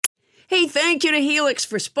Hey, thank you to Helix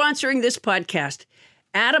for sponsoring this podcast.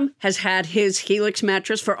 Adam has had his Helix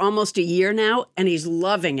mattress for almost a year now, and he's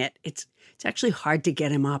loving it. It's actually hard to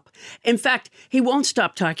get him up. In fact, he won't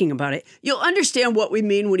stop talking about it. You'll understand what we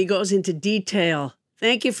mean when he goes into detail.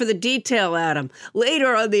 Thank you for the detail, Adam,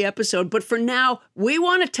 later on the episode. But for now, we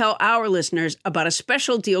want to tell our listeners about a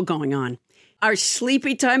special deal going on. Our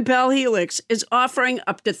Sleepy Time pal Helix is offering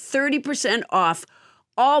up to 30% off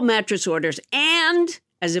all mattress orders and,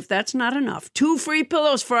 as if that's not enough, 2 free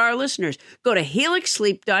pillows for our listeners. Go to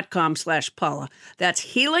helixsleep.com/Paula.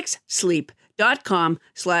 That's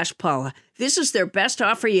helixsleep.com/Paula. This is their best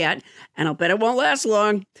offer yet, and I'll bet it won't last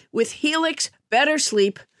long. With Helix, better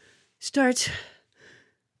sleep starts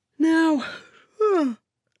now.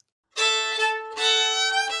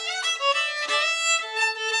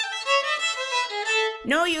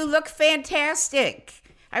 No, you look fantastic.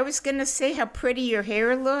 I was going to say how pretty your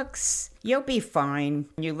hair looks. You'll be fine.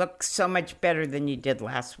 You look so much better than you did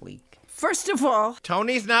last week. First of all,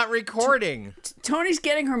 Tony's not recording. Tony's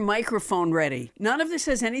getting her microphone ready. None of this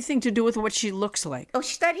has anything to do with what she looks like. Oh,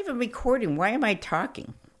 she's not even recording. Why am I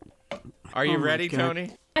talking? Are you ready,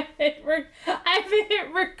 Tony? I hit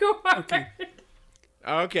record.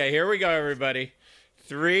 Okay, here we go, everybody.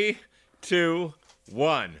 3, 2,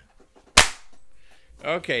 1.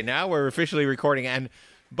 Okay, now we're officially recording, and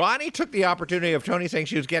Bonnie took the opportunity of Tony saying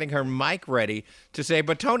she was getting her mic ready to say,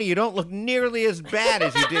 but Tony, you don't look nearly as bad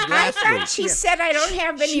as you did last I week. thought she said I don't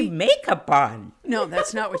have any makeup on. No,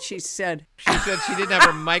 that's not what she said. She said she didn't have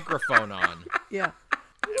her microphone on. Yeah.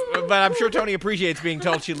 But I'm sure Tony appreciates being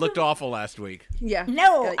told she looked awful last week. Yeah.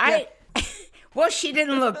 No, yeah. Well, she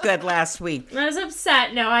didn't look good last week. I was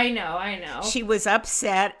upset. No, I know. She was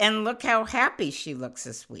upset, and look how happy she looks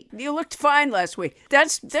this week. You looked fine last week.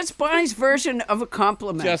 That's Bonnie's version of a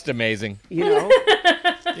compliment. Just amazing. You know?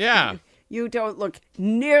 Yeah. You don't look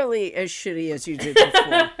nearly as shitty as you did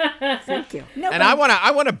before. Thank you. No, And I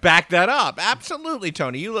want to back that up. Absolutely,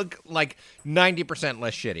 Tony. You look like 90%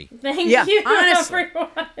 less shitty. Thank Yeah, you, honestly. everyone.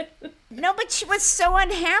 No, but she was so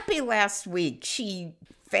unhappy last week. She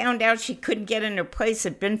found out she couldn't get in her place.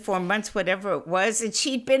 It'd been 4 months, whatever it was, and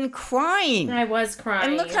she'd been crying. I was crying.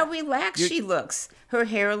 And look how relaxed she looks. Her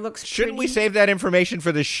hair looks Shouldn't we pretty. save that information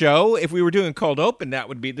for the show? If we were doing cold open,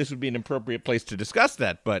 this would be an appropriate place to discuss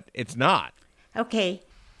that, but it's not. Okay.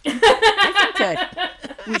 Okay.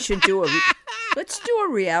 We should let's do a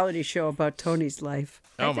reality show about Tony's life.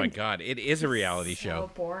 Oh my God, it is a reality show.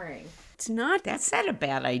 so boring. It's not. That's not a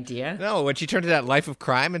bad idea. No, when she turned to that life of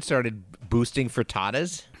crime and started boosting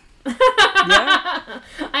frittatas. Yeah.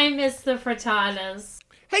 I miss the frittatas.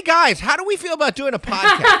 Hey guys, how do we feel about doing a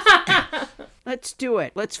podcast? Let's do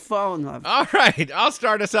it. Let's fall in love. All right, I'll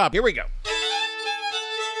start us up. Here we go.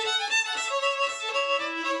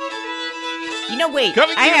 You know, wait.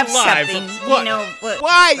 Coming to I you have live. something. What? You know, what,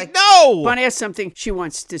 Why? like, No! Bonnie has something she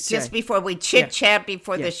wants to say. just before we chit-chat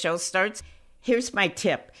before the show starts, here's my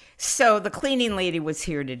tip. So the cleaning lady was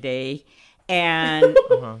here today, and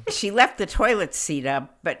she left the toilet seat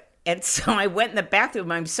up, and so I went in the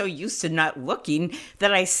bathroom. I'm so used to not looking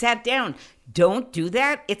that I sat down. Don't do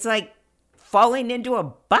that. It's like falling into a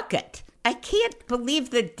bucket. I can't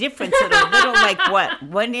believe the difference that a little,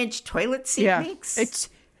 1-inch toilet seat makes.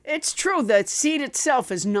 It's true. The seat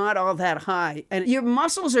itself is not all that high. And your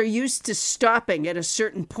muscles are used to stopping at a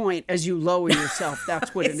certain point as you lower yourself.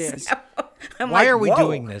 That's what it is. Why are we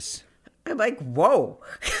doing this? I'm like, whoa.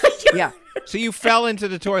 Yeah. So you fell into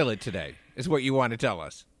the toilet today, is what you want to tell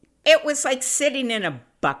us. It was like sitting in a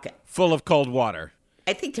bucket. Full of cold water.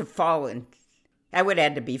 I think to fall in, I would have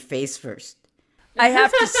had to be face first. I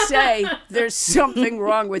have to say there's something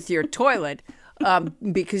wrong with your toilet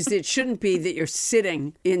because it shouldn't be that you're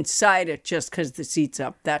sitting inside it just because the seat's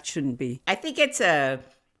up. That shouldn't be. I think it's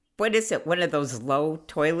what is it? One of those low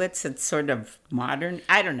toilets. It's sort of modern.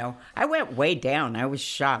 I don't know. I went way down. I was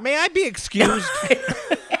shocked. May I be excused?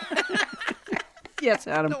 Yes,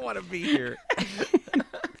 I Adam. don't want to be here.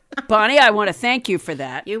 Bonnie, I want to thank you for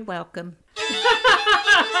that. You're welcome.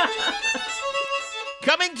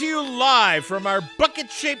 Coming to you live from our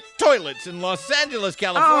bucket-shaped toilets in Los Angeles,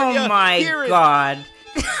 California. Oh, my God.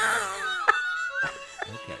 Okay.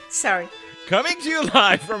 Sorry. Coming to you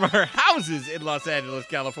live from our houses in Los Angeles,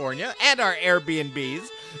 California, and our Airbnbs,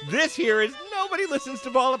 this here is Nobody Listens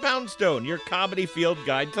to Paula Poundstone, your comedy field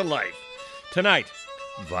guide to life. Tonight,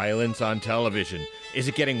 violence on television. Is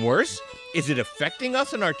it getting worse? Is it affecting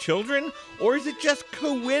us and our children? Or is it just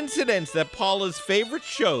coincidence that Paula's favorite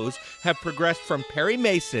shows have progressed from Perry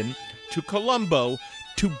Mason to Columbo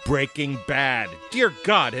to Breaking Bad? Dear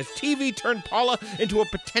God, has TV turned Paula into a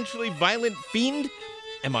potentially violent fiend?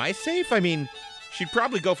 Am I safe? I mean, she'd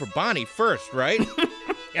probably go for Bonnie first, right?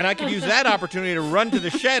 And I could use that opportunity to run to the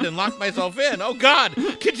shed and lock myself in. Oh, God,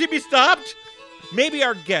 can she be stopped? Maybe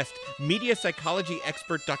our guest, media psychology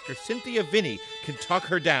expert Dr. Cynthia Vinney, can talk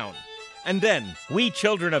her down. And then, we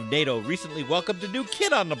children of NATO recently welcomed a new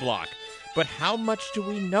kid on the block. But how much do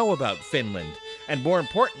we know about Finland? And more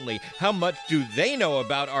importantly, how much do they know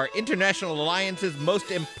about our International Alliance's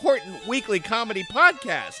most important weekly comedy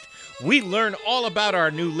podcast? We learn all about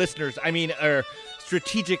our new listeners, our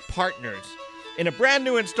strategic partners, in a brand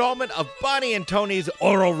new installment of Bonnie and Tony's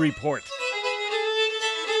Oral Report.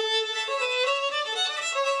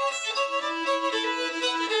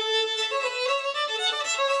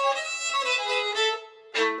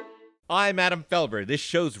 I'm Adam Felber, this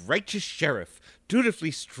show's righteous sheriff,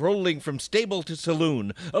 dutifully strolling from stable to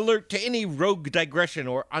saloon, alert to any rogue digression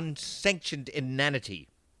or unsanctioned inanity.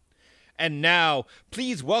 And now,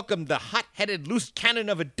 please welcome the hot-headed loose cannon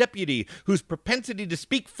of a deputy whose propensity to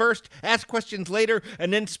speak first, ask questions later,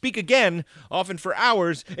 and then speak again, often for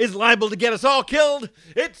hours, is liable to get us all killed.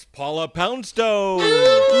 It's Paula Poundstone.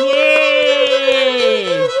 Yay!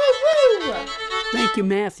 Thank you,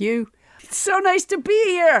 Matthew. It's so nice to be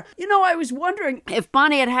here. You know, I was wondering if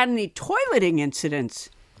Bonnie had any toileting incidents.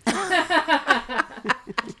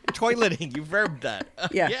 Toileting, you verbed that.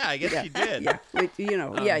 Yeah, I guess you did. Yeah,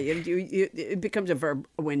 it becomes a verb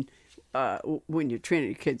when you're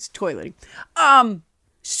training your kids toileting.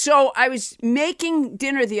 So I was making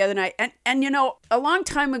dinner the other night, and a long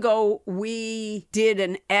time ago, we did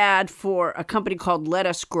an ad for a company called Let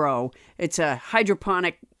Us Grow. It's a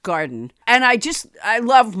hydroponic garden, and I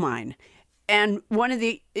love mine. And one of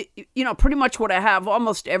the, pretty much what I have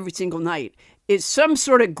almost every single night is some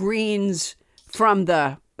sort of greens from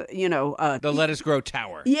the Let Us Grow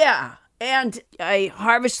tower. Yeah. And I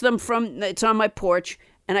harvest them it's on my porch,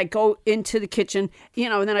 and I go into the kitchen,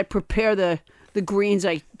 and then I prepare the greens.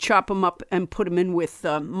 I chop them up and put them in with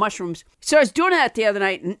mushrooms. So I was doing that the other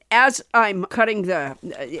night, and as I'm cutting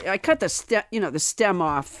I cut the stem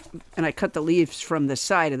off, and I cut the leaves from the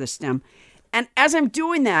side of the stem. And as I'm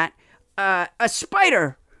doing that, a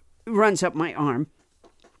spider runs up my arm.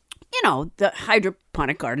 The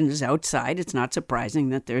hydroponic garden is outside. It's not surprising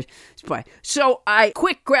that there's spider. So I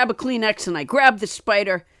quick grab a Kleenex and I grab the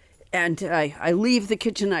spider, and I leave the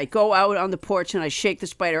kitchen. I go out on the porch and I shake the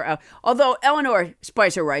spider out. Although Eleanor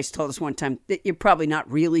Spicer Rice told us one time that you're probably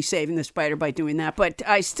not really saving the spider by doing that. But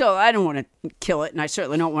I don't want to kill it, and I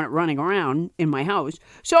certainly don't want it running around in my house.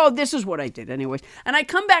 So this is what I did anyways. And I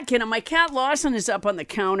come back in, and my cat Lawson is up on the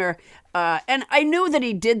counter. And I knew that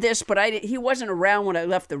he did this, but he wasn't around when I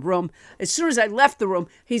left the room. As soon as I left the room,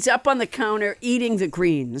 he's up on the counter eating the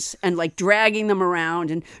greens and dragging them around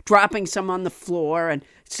and dropping some on the floor. And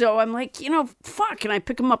so I'm like, fuck. And I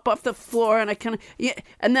pick him up off the floor, and I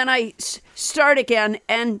and then I start again.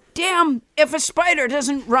 And damn, if a spider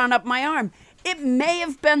doesn't run up my arm. It may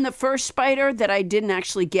have been the first spider that I didn't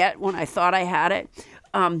actually get when I thought I had it.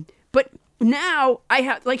 But now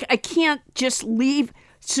I can't just leave.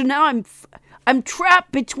 So now I'm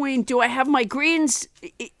trapped between, do I have my greens,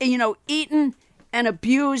 eaten and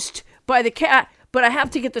abused by the cat, but I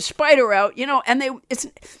have to get the spider out, and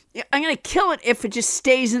I'm going to kill it if it just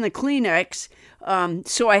stays in the Kleenex.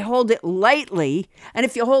 So I hold it lightly, and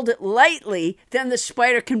if you hold it lightly, then the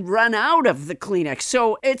spider can run out of the Kleenex.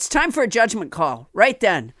 So it's time for a judgment call right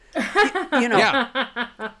then.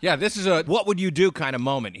 Yeah, this is a what would you do kind of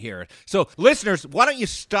moment here. So listeners, why don't you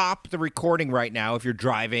stop the recording right now if you're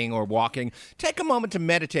driving or walking? Take a moment to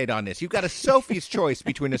meditate on this. You've got a Sophie's choice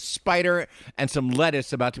between a spider and some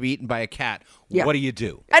lettuce about to be eaten by a cat. Yeah. What do you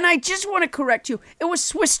do? And I just want to correct you. It was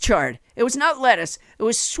Swiss chard. It was not lettuce. It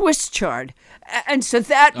was Swiss chard. And so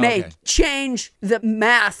that may change the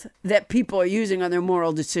math that people are using on their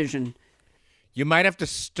moral decision. You might have to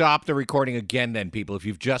stop the recording again then, people, if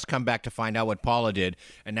you've just come back to find out what Paula did,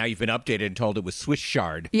 and now you've been updated and told it was Swiss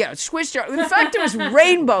chard. Yeah, Swiss chard. In fact, it was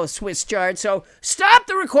rainbow Swiss chard, so stop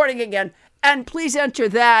the recording again, and please enter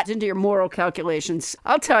that into your moral calculations.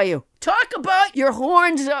 I'll tell you, talk about your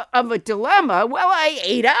horns of a dilemma. Well, I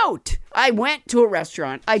ate out. I went to a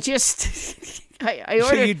restaurant. I ordered.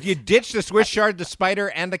 So you ditched the Swiss chard, the spider,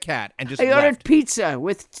 and the cat, and just I ordered left. Pizza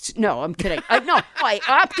with. No, I'm kidding. I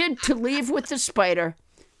opted to leave with the spider,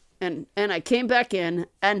 and I came back in,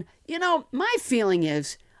 and my feeling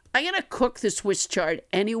is I'm gonna cook the Swiss chard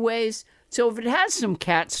anyways. So if it has some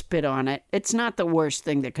cat spit on it, it's not the worst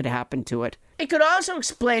thing that could happen to it. It could also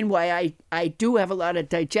explain why I do have a lot of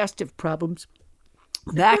digestive problems.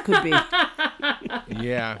 That could be.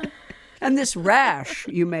 Yeah. And this rash,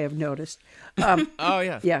 you may have noticed. Oh,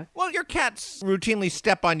 yeah. Yeah. Well, your cats routinely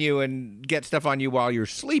step on you and get stuff on you while you're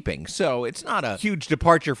sleeping, so it's not a huge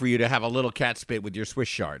departure for you to have a little cat spit with your Swiss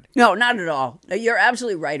chard. No, not at all. You're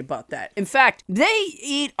absolutely right about that. In fact, they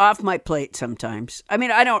eat off my plate sometimes. I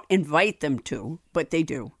mean, I don't invite them to, but they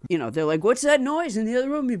do. You know, they're like, what's that noise in the other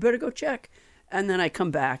room? You better go check. And then I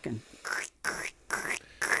come back and...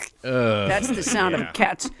 That's the sound of a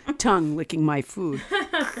cat's tongue licking my food.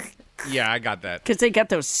 Yeah, I got that. Because they got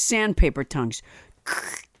those sandpaper tongues.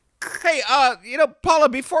 Hey, Paula,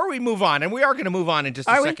 before we move on, and we are going to move on in just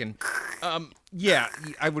a second. Yeah,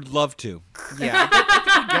 I would love to. Yeah, I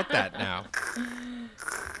think we get that now.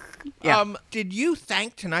 Yeah. Did you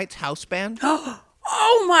thank tonight's house band?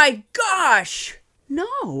 Oh my gosh!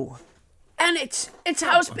 No. And it's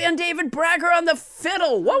house band David Bragger on the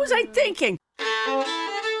fiddle. What was I thinking?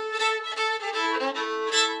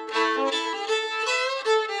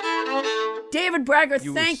 David Bragger,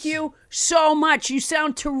 thank you so much. You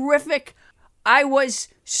sound terrific. I was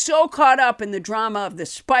so caught up in the drama of the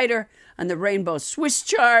spider and the rainbow Swiss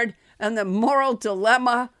chard and the moral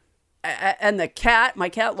dilemma and the cat, my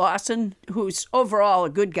cat Lawson, who's overall a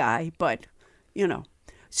good guy, but, you know.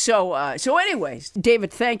 So anyways, David,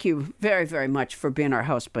 thank you very, very much for being our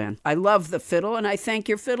house band. I love the fiddle, and I thank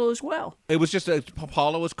your fiddle as well. It was just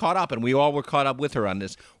Paula was caught up, and we all were caught up with her on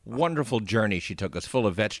this wonderful journey she took us, full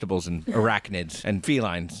of vegetables and arachnids and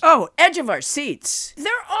felines. Oh, edge of our seats.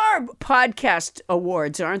 There are podcast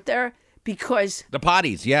awards, aren't there? Because... The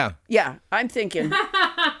potties, yeah. Yeah, I'm thinking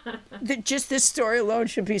that just this story alone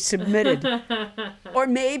should be submitted. Or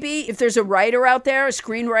maybe if there's a writer out there, a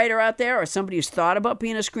screenwriter out there, or somebody who's thought about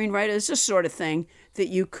being a screenwriter, it's the sort of thing that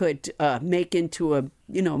you could make into a,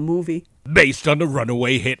 movie. Based on the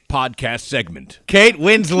runaway hit podcast segment. Kate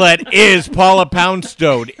Winslet is Paula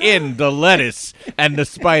Poundstone in The Lettuce and the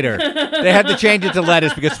Spider. They had to change it to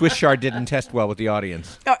Lettuce because Swiss chard didn't test well with the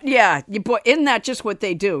audience. Yeah, boy, isn't that just what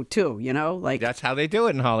they do, too, Like that's how they do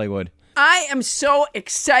it in Hollywood. I am so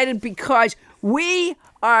excited because we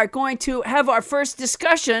are going to have our first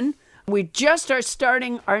discussion. We just are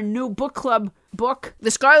starting our new book club book,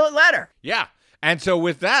 The Scarlet Letter. Yeah, and so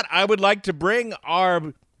with that, I would like to bring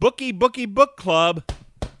our Bookie Book Club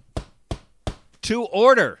to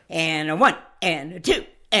order. And a 1, and a 2,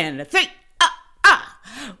 and a 3.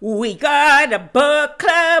 We got a book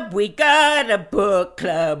club. We got a book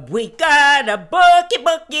club. We got a bookie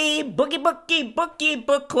book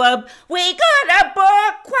club. We got a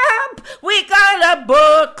book club. We got a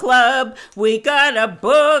book club. We got a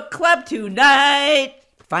book club tonight.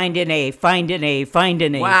 Find an A, find an A, find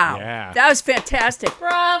an A. Wow. Yeah. That was fantastic.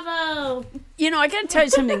 Bravo. I got to tell you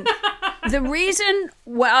something. The reason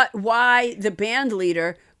why the band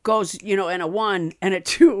leader goes, in a 1 and a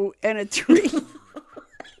 2 and a 3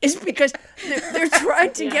 is because they're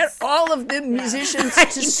trying to get all of the musicians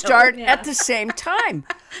to start at the same time.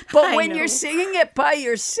 But when you're singing it by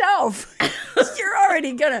yourself, you're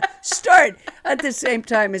already going to start at the same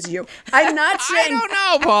time as you. I'm not saying... I don't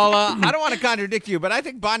know, Paula. I don't want to contradict you, but I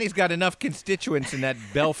think Bonnie's got enough constituents in that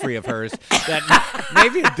belfry of hers that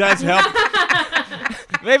maybe it does help.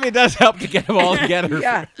 Maybe it does help to get them all together.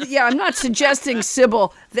 Yeah. I'm not suggesting,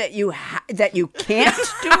 Sybil, that you can't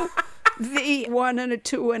do the 1 and a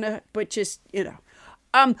 2 and a, but just,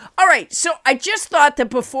 all right. So I just thought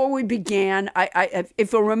that before we began, I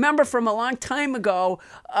if you'll remember from a long time ago,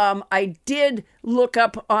 I did look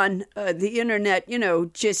up on the internet,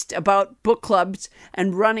 just about book clubs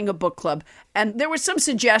and running a book club. And there were some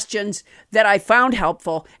suggestions that I found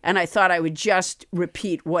helpful, and I thought I would just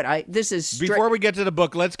repeat Before we get to the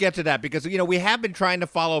book, let's get to that, because, we have been trying to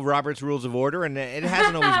follow Robert's Rules of Order, and it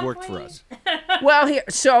hasn't always worked for us. Well, here,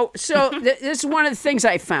 so this is one of the things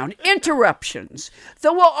I found. Interruptions.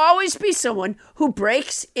 There will always be someone who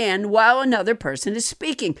breaks in while another person is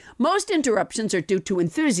speaking. Most interruptions are due to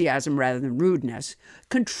enthusiasm rather than rudeness.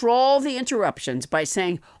 Control the interruptions by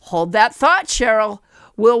saying, "Hold that thought, Cheryl.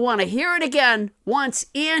 We'll want to hear it again once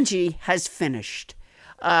Angie has finished."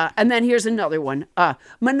 And then here's another one.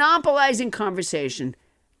 Monopolizing conversation.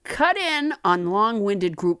 Cut in on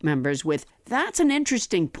long-winded group members with, "That's an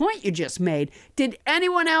interesting point you just made. Did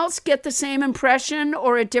anyone else get the same impression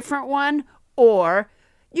or a different one?" Or,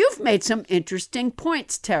 "You've made some interesting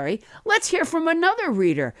points, Terry. Let's hear from another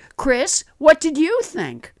reader. Chris, what did you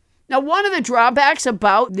think?" Now, one of the drawbacks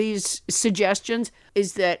about these suggestions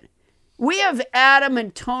is that we have Adam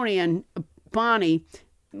and Tony and Bonnie.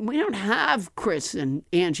 We don't have Chris and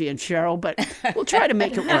Angie and Cheryl, but we'll try to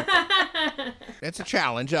make it work. It's a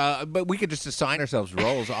challenge, but we could just assign ourselves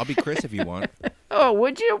roles. I'll be Chris if you want. Oh,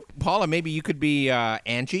 would you? Paula, maybe you could be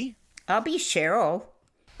Angie? I'll be Cheryl.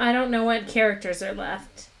 I don't know what characters are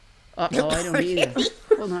left. Uh-oh, I don't either.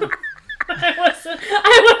 Hold on. I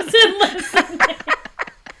wasn't listening.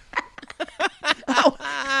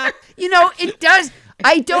 It does.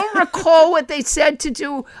 I don't recall what they said to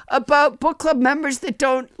do about book club members that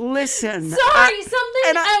don't listen. Sorry,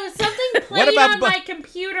 something played about on my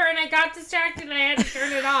computer and I got distracted and I had to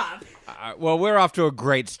turn it off. Well, we're off to a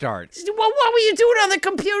great start. Well, what were you doing on the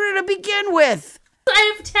computer to begin with?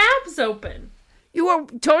 I have tabs open.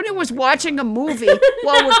 Tony was watching a movie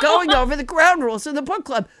while we're going over the ground rules of the book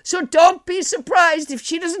club. So don't be surprised if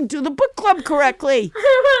she doesn't do the book club correctly.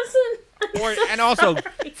 I wasn't. And also,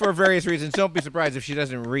 for various reasons, don't be surprised if she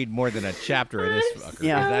doesn't read more than a chapter of this fucker.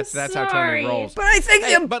 Yeah. That's how Tony rolls. But I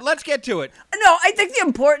think but let's get to it. No, I think the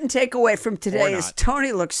important takeaway from today is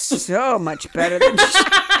Tony looks so much better than she.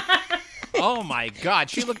 Oh my God,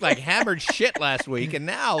 she looked like hammered shit last week, and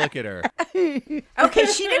now look at her. Okay,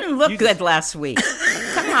 she didn't look good last week.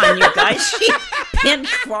 Come on, you guys. She's been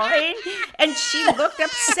crying, and she looked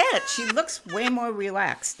upset. She looks way more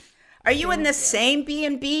relaxed. Are you in the same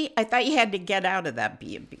B&B? I thought you had to get out of that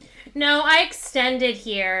B&B. No, I extended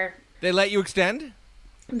here. They let you extend?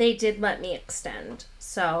 They did let me extend.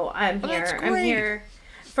 So I'm here. That's great. I'm here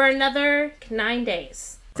for another 9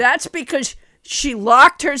 days. That's because she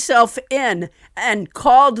locked herself in and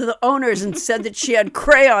called the owners and said that she had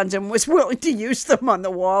crayons and was willing to use them on the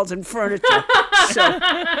walls and furniture. So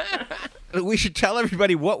we should tell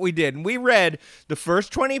everybody what we did. And we read the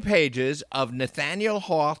first 20 pages of Nathaniel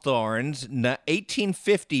Hawthorne's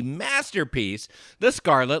 1850 masterpiece, The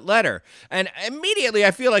Scarlet Letter. And immediately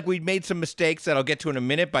I feel like we made some mistakes that I'll get to in a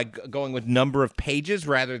minute by going with number of pages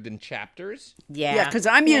rather than chapters. Yeah, because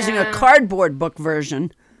I'm using a cardboard book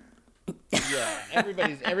version. Yeah,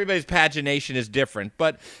 everybody's pagination is different,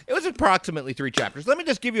 but it was approximately 3 chapters. Let me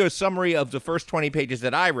just give you a summary of the first 20 pages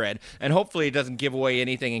that I read, and hopefully it doesn't give away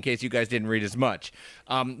anything in case you guys didn't read as much.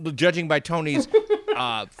 Judging by Tony's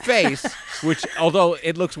face, which, although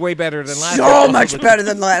it looks way better than last week. So much better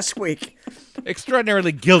than last week.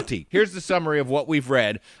 Extraordinarily guilty. Here's the summary of what we've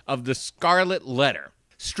read of The Scarlet Letter.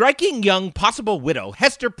 Striking young possible widow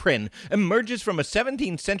Hester Prynne emerges from a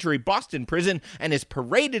 17th century Boston prison and is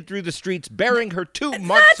paraded through the streets bearing her 2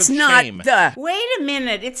 marks of shame. Wait a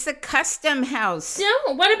minute, it's the Custom House.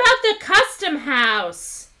 No, what about the Custom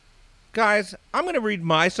House? Guys, I'm going to read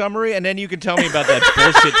my summary, and then you can tell me about that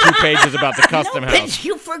bullshit 2 pages about the Custom House. But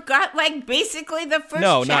you forgot, basically the first chapter.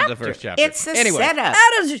 No, not the first chapter. It's the setup.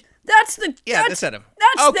 That's the setup.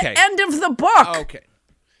 That's the end of the book. Okay.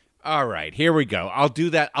 All right, here we go. I'll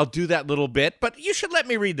do that little bit, but you should let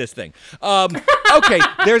me read this thing. Okay,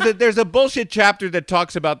 there's a bullshit chapter that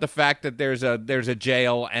talks about the fact that there's a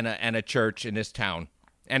jail and a church in this town,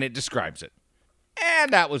 and it describes it.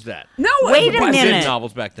 And that was that. No, wait a minute. Did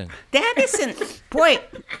novels back then. That isn't. Boy,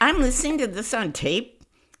 I'm listening to this on tape,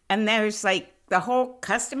 and there's the whole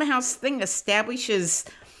Custom House thing establishes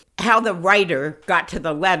how the writer got to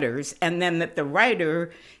the letters, and then that the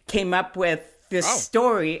writer came up with this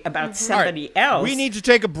story about somebody else. We need to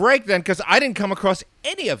take a break then, because I didn't come across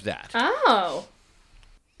any of that. Oh.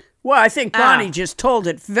 Well, I think Bonnie just told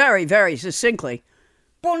it very, very succinctly.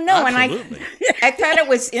 Well, no, absolutely. And I thought it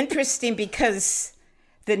was interesting because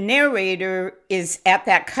the narrator is at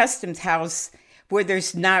that customs house where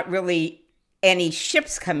there's not really any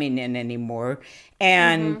ships coming in anymore.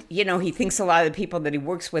 And, he thinks a lot of the people that he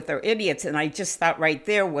works with are idiots. And I just thought right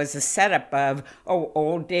there was a setup of,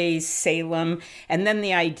 old days, Salem. And then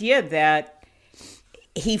the idea that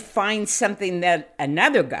he finds something that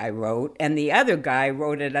another guy wrote, and the other guy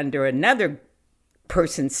wrote it under another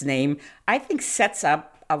person's name, I think sets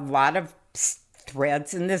up a lot of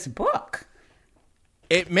threads in this book.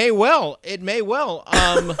 It may well.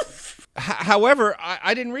 However,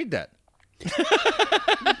 I didn't read that.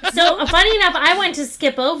 So, funny enough, I went to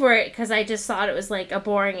skip over it because I just thought it was a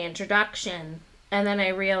boring introduction. And then I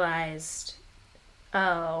realized,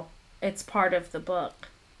 it's part of the book.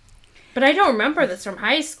 But I don't remember this from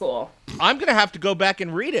high school. I'm going to have to go back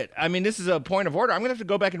and read it. I mean, this is a point of order. I'm going to have to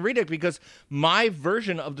go back and read it because my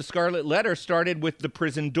version of The Scarlet Letter started with The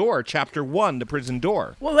Prison Door, Chapter 1, The Prison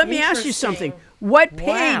Door. Well, let me ask you something. What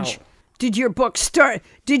page did your book start?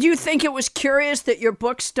 Did you think it was curious that your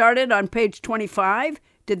book started on page 25?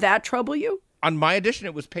 Did that trouble you? On my edition,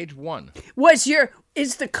 it was page 1.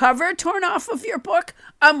 Is the cover torn off of your book?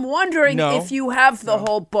 I'm wondering if you have the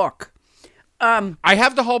whole book. I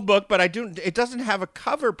have the whole book, but it doesn't have a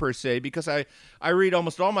cover per se because I read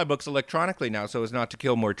almost all my books electronically now so as not to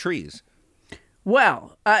kill more trees.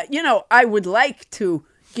 Well, I would like to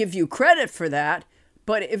give you credit for that,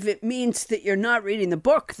 but if it means that you're not reading the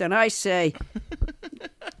book, then I say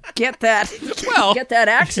get that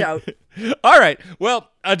axe out. All right. Well,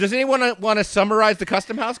 does anyone want to summarize the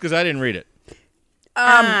Custom House? Because I didn't read it.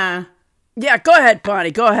 Yeah, go ahead,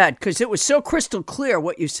 Bonnie. Go ahead, because it was so crystal clear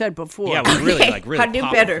what you said before. Yeah, we really I'll do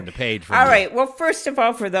pop better. from the page. All right. Well, first of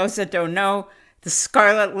all, for those that don't know, The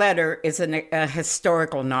Scarlet Letter is a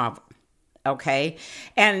historical novel. Okay,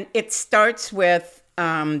 and it starts with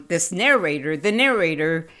this narrator. The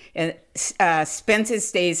narrator spends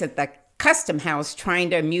his days at the Custom House trying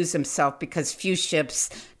to amuse himself because few ships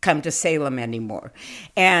come to Salem anymore.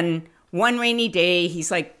 And one rainy day, he's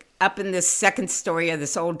like up in this second story of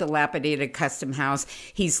this old dilapidated Custom House.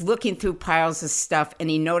 He's looking through piles of stuff, and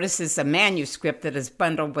he notices a manuscript that is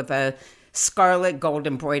bundled with a scarlet gold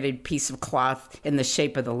embroidered piece of cloth in the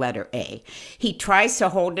shape of the letter A. He tries to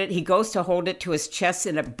hold it. He goes to hold it to his chest,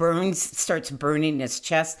 and it starts burning his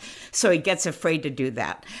chest. So he gets afraid to do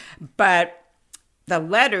that. But the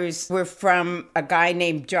letters were from a guy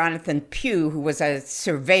named Jonathan Pugh, who was a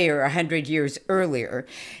surveyor 100 years earlier.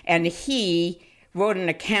 And he wrote an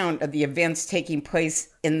account of the events taking place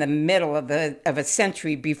in the middle of a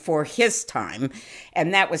century before his time.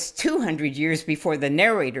 And that was 200 years before the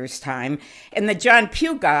narrator's time. And the John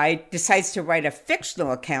Pugh guy decides to write a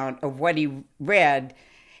fictional account of what he read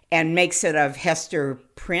and makes it of Hester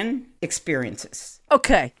Prynne experiences.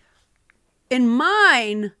 Okay. In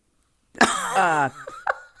mine,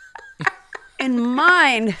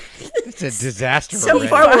 It's a disaster. So already.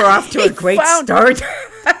 far, we're off to a great start.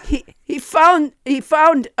 He found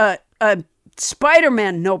a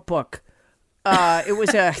Spider-Man notebook. It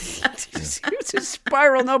was a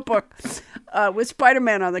spiral notebook with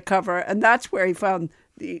Spider-Man on the cover, and that's where he found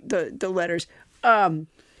the letters.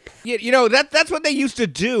 Yeah, that's what they used to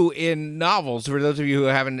do in novels. For those of you who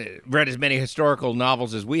haven't read as many historical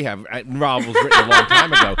novels as we have, novels written a long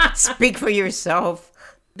time ago. Speak for yourself.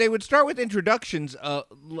 They would start with introductions,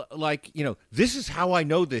 like, this is how I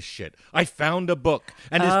know this shit. I found a book,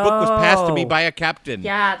 and this book was passed to me by a captain.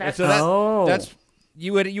 Yeah, that's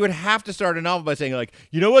you would have to start a novel by saying, like,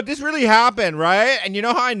 you know what, this really happened, right? And you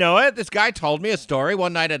know how I know it? This guy told me a story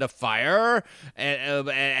one night at a fire,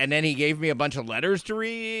 and then he gave me a bunch of letters to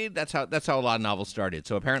read. That's how a lot of novels started.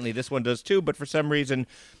 So apparently this one does too, but for some reason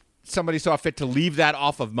somebody saw fit to leave that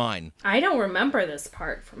off of mine. I don't remember this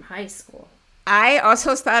part from high school. I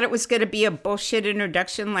also thought it was going to be a bullshit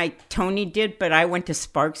introduction like Tony did, but I went to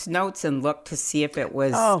Sparks Notes and looked to see if it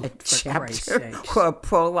was a chapter or a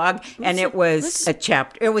prologue, and it was a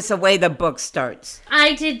chapter. It was the way the book starts.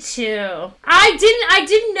 I did too. I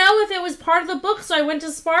didn't know if it was part of the book, so I went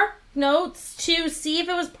to Spark Notes to see if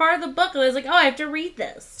it was part of the book, and I was like, oh, I have to read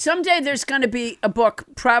this. Someday there's going to be a book,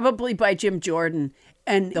 probably by Jim Jordan,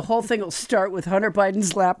 and the whole thing will start with Hunter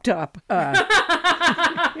Biden's laptop.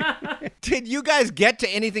 Did you guys get to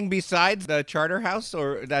anything besides the Charter House,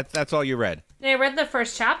 or that's all you read? I read the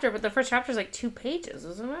first chapter, but the first chapter is like 2 pages,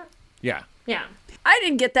 isn't it? Yeah. Yeah. I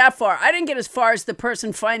didn't get that far. I didn't get as far as the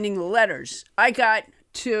person finding the letters. I got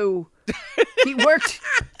to... He worked...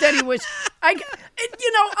 That he was...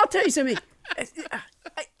 I'll tell you something.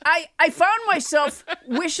 I found myself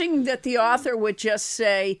wishing that the author would just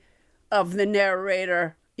say, of the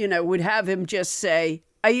narrator, would have him just say,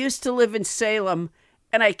 I used to live in Salem,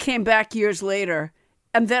 and I came back years later,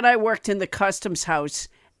 and then I worked in the customs house,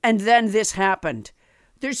 and then this happened.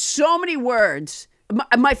 There's so many words.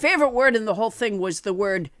 My favorite word in the whole thing was the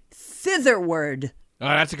word thitherward. Oh,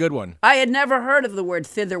 that's a good one. I had never heard of the word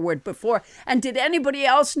thitherward before. And did anybody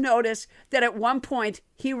else notice that at one point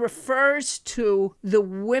he refers to the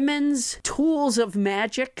women's tools of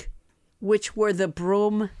magic, which were the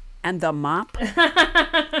broom and the mop?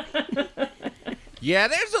 Yeah,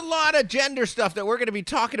 there's a lot of gender stuff that we're going to be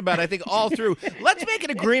talking about, I think, all through. Let's make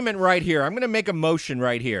an agreement right here. I'm going to make a motion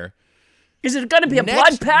right here. Is it going to be a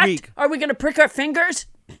Next blood pact? week- Are we going to prick our fingers?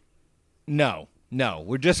 No,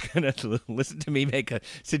 we're just going to listen to me make a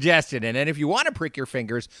suggestion. And then if you want to prick your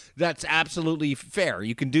fingers, that's absolutely fair.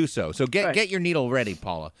 You can do so. So get your needle ready,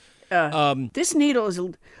 Paula. This needle is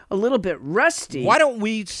a little bit rusty. Why don't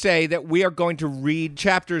we say that we are going to read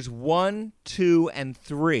chapters 1, 2, and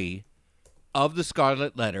 3 of the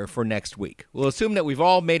Scarlet Letter for next week. We'll assume that we've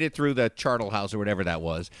all made it through the Chartle House or whatever that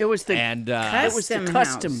was. It was the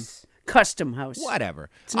custom house. Whatever.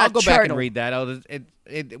 It's I'll not go back and Chartle. read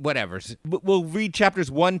that. Whatever. We'll read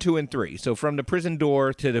chapters 1, 2, and 3. So from the prison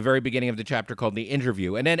door to the very beginning of the chapter called The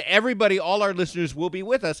Interview. And then everybody, all our listeners will be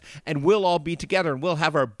with us, and we'll all be together, and we'll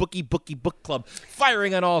have our bookie book club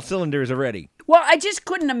firing on all cylinders already. Well, I just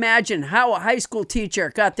couldn't imagine how a high school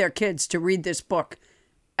teacher got their kids to read this book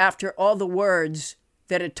after all the words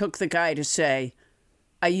that it took the guy to say,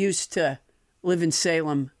 I used to live in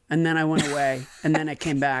Salem, And then I went away, and then I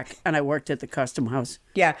came back, and I worked at the Custom House.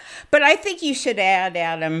 Yeah, but I think you should add,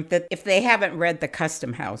 Adam, that if they haven't read the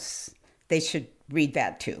Custom House, they should read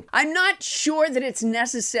that too. I'm not sure that it's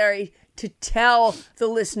necessary to tell the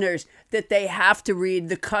listeners that they have to read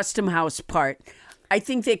the Custom House part. I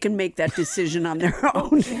think they can make that decision on their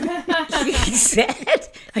own. She said,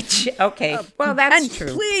 okay, well, that's true.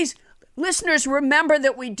 And please, listeners, remember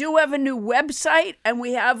that we do have a new website, and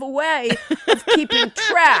we have a way of keeping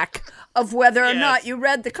track of whether or not you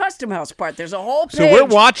read the Custom House part. There's a whole page. So we're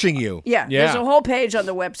watching you. Yeah, there's a whole page on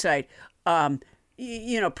the website,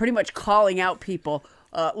 pretty much calling out people,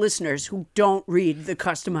 listeners who don't read the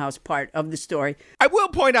Custom House part of the story. I will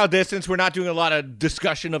point out this, since we're not doing a lot of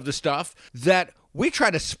discussion of the stuff, that we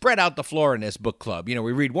try to spread out the floor in this book club.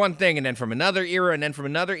 We read one thing and then from another era and then from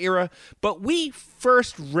another era. But we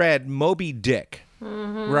first read Moby Dick,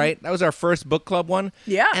 right? That was our first book club one.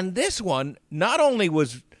 Yeah. And this one not only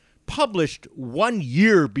was published 1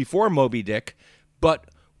 year before Moby Dick, but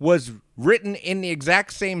was written in the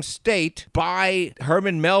exact same state by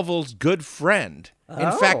Herman Melville's good friend.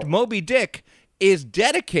 In fact, Moby Dick is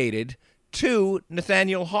dedicated to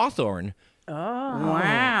Nathaniel Hawthorne. Oh,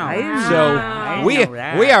 wow. So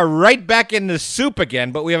we are right back in the soup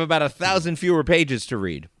again, but we have about 1,000 fewer pages to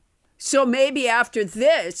read. So maybe after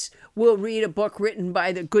this, we'll read a book written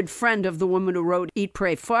by the good friend of the woman who wrote Eat,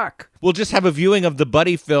 Pray, Fuck. We'll just have a viewing of the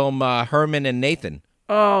buddy film Herman and Nathan.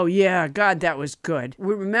 Oh, yeah. God, that was good.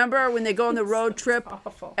 Remember when they go on the road trip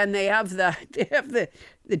and they have the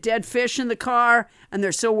dead fish in the car and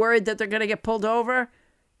they're so worried that they're going to get pulled over?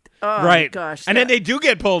 Oh, right. Gosh. And then they do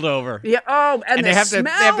get pulled over. Yeah. Oh, and they have smell. to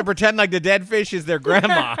have to pretend like the dead fish is their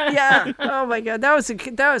grandma. Yeah. Oh my God. That was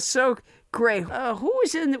so great. Who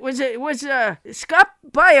was in? Was Scott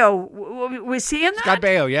Baio? Was he in that? Scott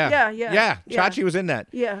Baio. Yeah. Yeah. Chachi was in that.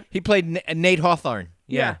 Yeah. He played Nate Hawthorne.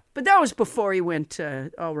 Yeah. But that was before he went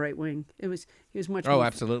all right wing. He was much more,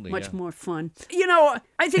 absolutely, much more fun.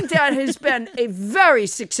 I think that has been a very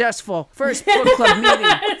successful first book club meeting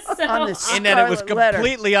on the Scarlet And that it was Letter.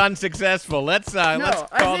 completely unsuccessful. Let's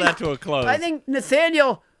call that to a close. I think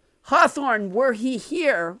Nathaniel Hawthorne, were he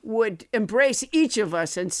here, would embrace each of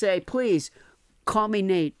us and say, "Please, call me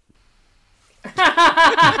Nate."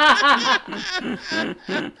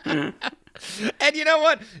 And you know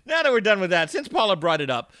what? Now that we're done with that, since Paula brought it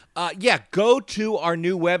up, go to our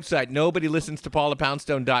new website,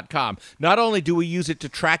 nobodylistens-to-paulapoundstone.com. Not only do we use it to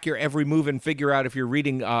track your every move and figure out if you're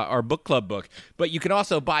reading our book club book, but you can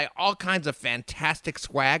also buy all kinds of fantastic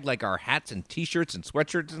swag, like our hats and T-shirts and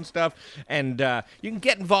sweatshirts and stuff, and you can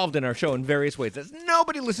get involved in our show in various ways. That's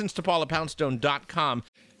nobodylistens-to-paulapoundstone.com.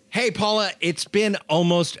 Hey, Paula, it's been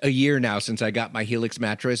almost a year now since I got my Helix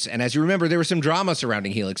mattress. And as you remember, there was some drama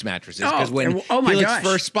surrounding Helix mattresses. Because when Helix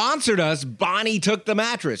first sponsored us, Bonnie took the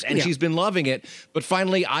mattress. And she's been loving it. But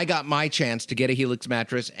finally, I got my chance to get a Helix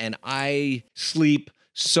mattress. And I sleep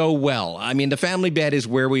so well. I mean, the family bed is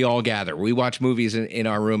where we all gather. We watch movies in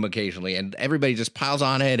our room occasionally. And everybody just piles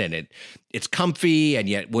on it. And it's comfy. And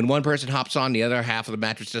yet, when one person hops on, the other half of the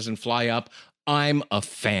mattress doesn't fly up. I'm a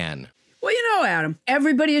fan. Well, Adam,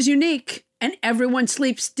 everybody is unique and everyone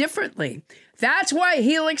sleeps differently. That's why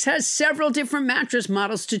Helix has several different mattress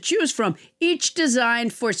models to choose from, each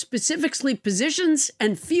designed for specific sleep positions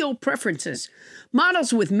and feel preferences.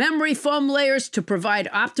 Models with memory foam layers to provide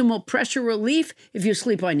optimal pressure relief if you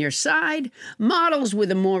sleep on your side. Models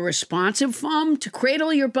with a more responsive foam to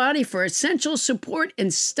cradle your body for essential support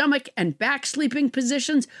in stomach and back sleeping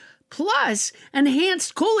positions. Plus,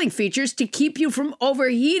 enhanced cooling features to keep you from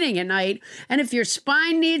overheating at night. And if your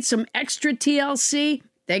spine needs some extra TLC,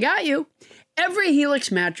 they got you. Every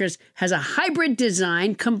Helix mattress has a hybrid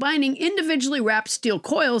design combining individually wrapped steel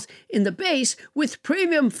coils in the base with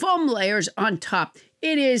premium foam layers on top.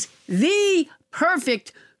 It is the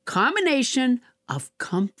perfect combination of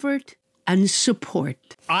comfort and support.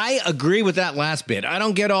 I agree with that last bit. I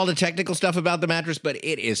don't get all the technical stuff about the mattress, but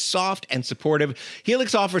it is soft and supportive.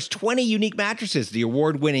 Helix offers 20 unique mattresses, the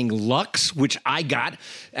award-winning Luxe, which I got,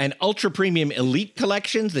 and ultra-premium Elite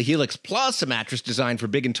collections, the Helix Plus, a mattress designed for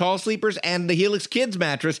big and tall sleepers, and the Helix Kids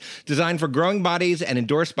mattress, designed for growing bodies and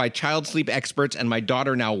endorsed by child sleep experts, and my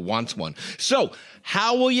daughter now wants one. So,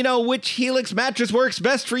 how will you know which Helix mattress works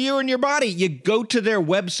best for you and your body? You go to their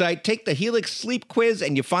website, take the Helix sleep quiz,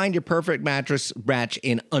 and you find your perfect mattress match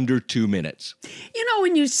in under 2 minutes.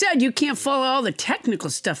 When you said you can't follow all the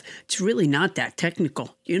technical stuff, it's really not that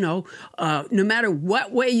technical. No matter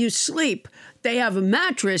what way you sleep, they have a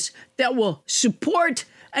mattress that will support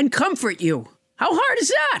and comfort you. How hard is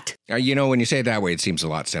that? When you say it that way, it seems a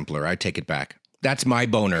lot simpler. I take it back. That's my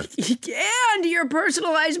boner. And your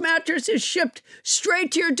personalized mattress is shipped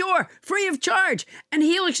straight to your door, free of charge. And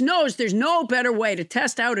Helix knows there's no better way to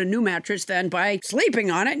test out a new mattress than by sleeping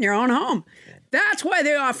on it in your own home. That's why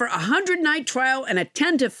they offer a 100-night trial and a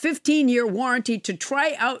 10 to 15-year warranty to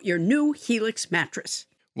try out your new Helix mattress.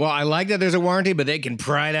 Well, I like that there's a warranty, but they can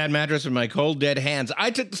pry that mattress with my cold, dead hands.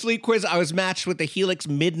 I took the sleep quiz. I was matched with the Helix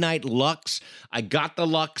Midnight Luxe. I got the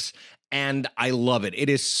Luxe, and I love it. It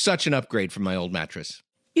is such an upgrade from my old mattress.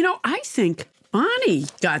 You know, I think Bonnie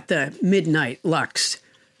got the Midnight Luxe.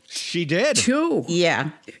 She did. Too.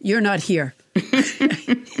 Yeah. You're not here.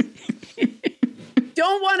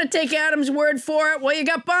 Don't want to take Adam's word for it? Well, you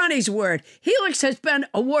got Bonnie's word. Helix has been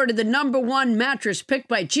awarded the #1 mattress picked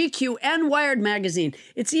by GQ and Wired magazine.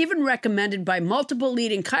 It's even recommended by multiple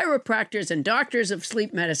leading chiropractors and doctors of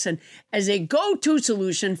sleep medicine as a go-to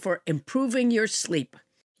solution for improving your sleep.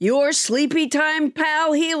 Your sleepy time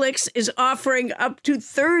pal Helix is offering up to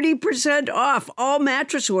 30% off all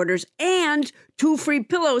mattress orders and 2 free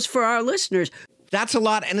pillows for our listeners. That's a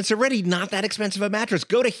lot, and it's already not that expensive a mattress.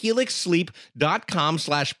 Go to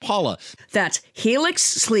helixsleep.com/Paula. That's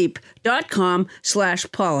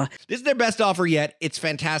helixsleep.com/Paula. This is their best offer yet. It's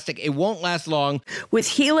fantastic. It won't last long. With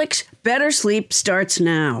Helix, better sleep starts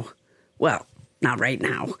now. Well, not right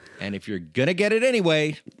now. And if you're going to get it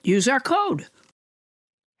anyway, use our code.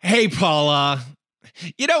 Hey, Paula.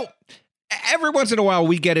 You know, every once in a while,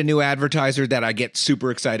 we get a new advertiser that I get super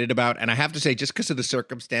excited about. And I have to say, just because of the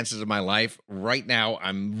circumstances of my life, right now,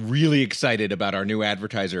 I'm really excited about our new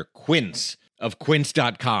advertiser, Quince, of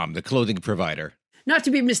Quince.com, the clothing provider. Not to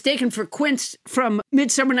be mistaken for Quince from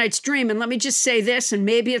Midsummer Night's Dream. And let me just say this, and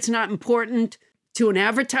maybe it's not important to an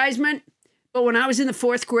advertisement, but when I was in the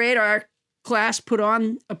 4th grade, our class put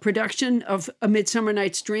on a production of A Midsummer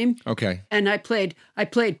Night's Dream. Okay. And I played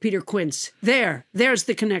Peter Quince. There's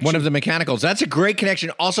the connection. One of the mechanicals. That's a great connection.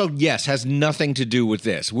 Also, yes, has nothing to do with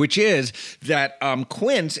this, which is that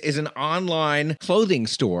Quince is an online clothing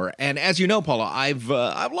store. And as you know, Paula, I've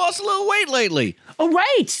lost a little weight lately. Oh,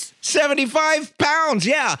 right. 75 pounds,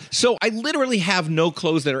 yeah. So I literally have no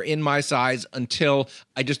clothes that are in my size until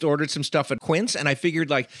I just ordered some stuff at Quince. And I figured,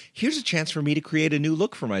 like, here's a chance for me to create a new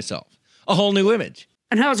look for myself. A whole new image.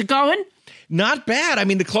 And how's it going? Not bad. I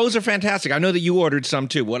mean, the clothes are fantastic. I know that you ordered some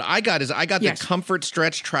too. What I got is the Comfort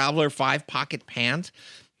Stretch Traveler 5-pocket pants.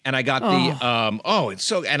 And I got and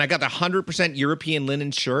I got the 100% European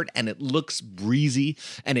linen shirt, and it looks breezy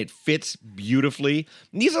and it fits beautifully.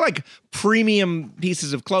 And these are like premium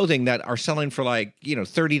pieces of clothing that are selling for like,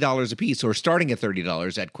 $30 a piece or starting at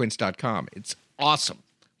 $30 at quince.com. It's awesome.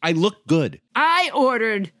 I look good. I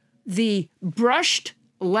ordered the brushed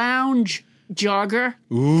lounge jogger.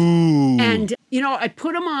 Ooh. And, I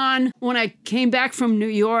put them on when I came back from New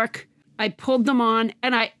York. I pulled them on,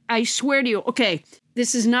 and I swear to you, okay,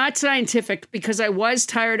 this is not scientific because I was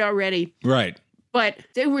tired already. Right. But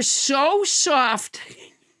they were so soft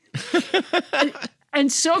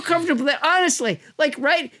and so comfortable that honestly, like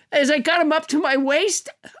right as I got them up to my waist,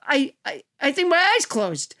 I think my eyes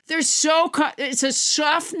closed. They're it's a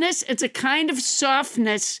softness. It's a kind of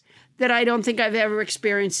softness that I don't think I've ever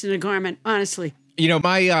experienced in a garment, honestly.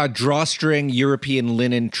 My drawstring European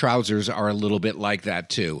linen trousers are a little bit like that,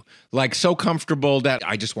 too. Like, so comfortable that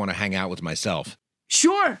I just want to hang out with myself.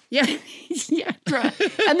 Sure. Yeah. Yeah.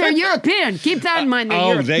 And they're European. Keep that in mind.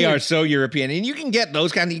 European. They are so European. And you can get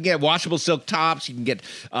those kinds. You can get washable silk tops. You can get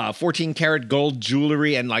 14-karat gold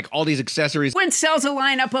jewelry and like all these accessories. Quince sells a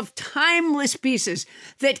lineup of timeless pieces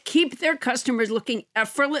that keep their customers looking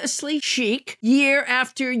effortlessly chic year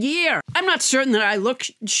after year. I'm not certain that I look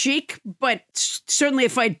chic, but certainly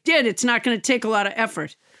if I did, it's not going to take a lot of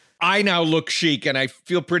effort. I now look chic and I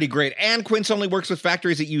feel pretty great. And Quince only works with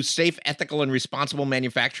factories that use safe, ethical, and responsible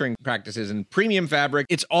manufacturing practices and premium fabric.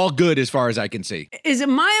 It's all good as far as I can see. Is it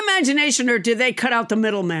my imagination or did they cut out the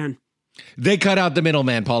middleman? They cut out the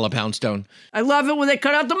middleman, Paula Poundstone. I love it when they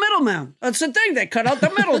cut out the middleman. That's the thing. They cut out the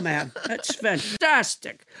middleman. That's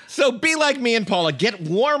fantastic. So be like me and Paula. Get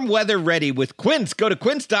warm weather ready with Quince. Go to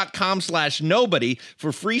quince.com/nobody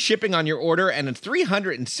for free shipping on your order and a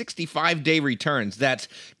 365-day returns. That's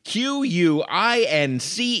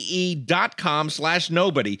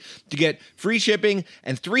QUINCE.com/nobody to get free shipping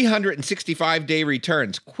and 365-day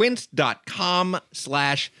returns.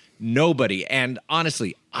 Quince.com/nobody. And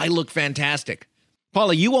honestly, I look fantastic.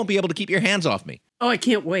 Paula, you won't be able to keep your hands off me. Oh, I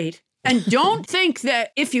can't wait. And don't think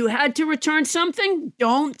that if you had to return something,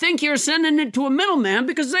 don't think you're sending it to a middleman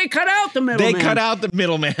because they cut out the middleman. They cut out the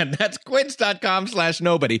middleman. That's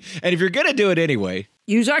quince.com/nobody. And if you're going to do it anyway,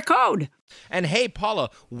 use our code. And hey, Paula,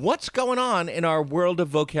 what's going on in our world of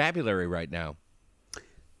vocabulary right now?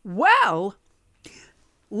 Well,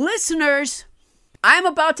 Listeners, I'm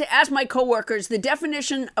about to ask my coworkers the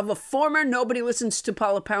definition of a former Nobody Listens to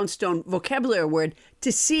Paula Poundstone vocabulary word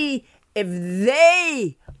to see if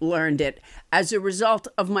they learned it as a result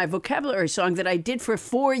of my vocabulary song that I did for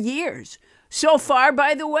 4 years. So far,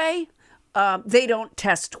 by the way, they don't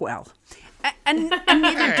test well. And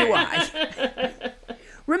neither do I.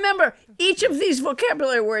 Remember, each of these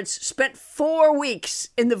vocabulary words spent 4 weeks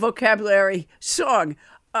in the vocabulary song.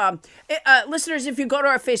 Listeners, if you go to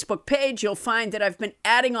our Facebook page, you'll find that I've been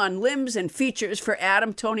adding on limbs and features for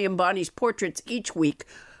Adam, Tony, and Bonnie's portraits each week,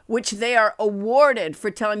 which they are awarded for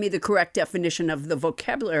telling me the correct definition of the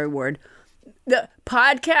vocabulary word. The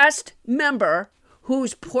podcast member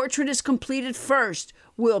whose portrait is completed first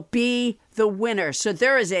will be the winner. So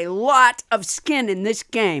there is a lot of skin in this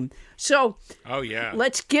game. So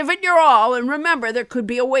let's give it your all. And remember, there could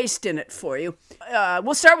be a waste in it for you.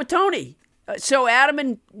 We'll start with Tony. So Adam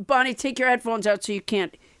and Bonnie, take your headphones out so you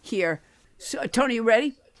can't hear. So, Tony, you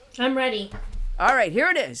ready? I'm ready. All right, here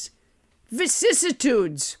it is.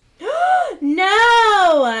 Vicissitudes.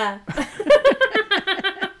 No!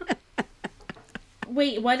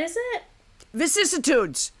 Wait, what is it?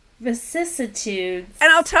 Vicissitudes. Vicissitudes.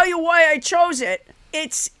 And I'll tell you why I chose it.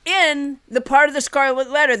 It's in the part of the Scarlet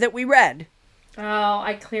Letter that we read. Oh,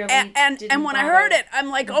 I clearly and when I heard it, I'm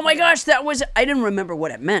like, oh my gosh, that was... I didn't remember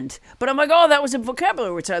what it meant. But I'm like, oh, that was a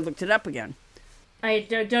vocabulary word, so I looked it up again. I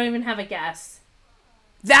don't even have a guess.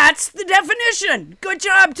 That's the definition. Good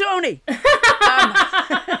job, Tony.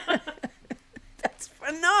 That's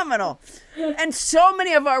phenomenal. And so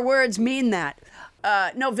many of our words mean that.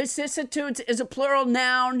 No, vicissitudes is a plural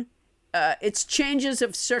noun. It's changes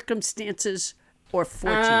of circumstances or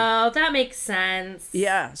fortune. Oh, that makes sense.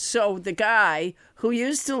 Yeah, so the guy who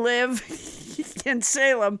used to live in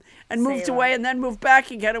Salem and moved away and then moved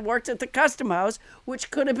back again and worked at the Custom House,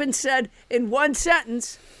 which could have been said in one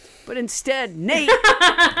sentence, but instead Nate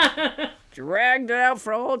dragged it out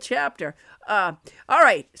for a whole chapter. All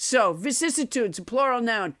right, so vicissitudes, a plural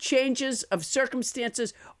noun, changes of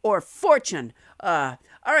circumstances or fortune. All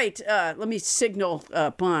right, let me signal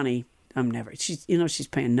Bonnie. She's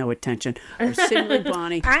paying no attention. I'm signaling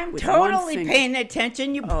Bonnie. I'm totally paying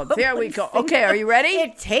attention. There we go. Okay, are you ready?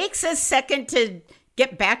 It takes a second to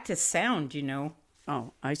get back to sound,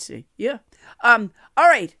 Oh, I see. Yeah. All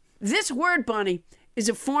right. This word, Bonnie, is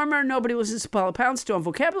a former Nobody Listens to Paula Poundstone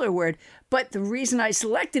vocabulary word, but the reason I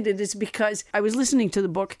selected it is because I was listening to the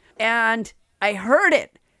book and I heard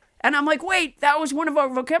it. And I'm like, wait, that was one of our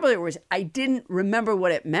vocabulary words. I didn't remember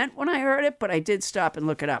what it meant when I heard it, but I did stop and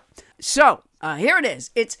look it up. So here it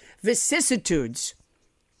is. It's vicissitudes.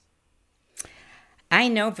 I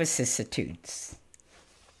know vicissitudes.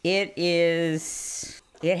 It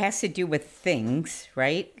has to do with things,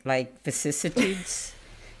 right? Like vicissitudes.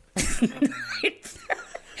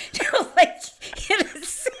 Like in a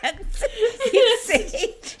sense, you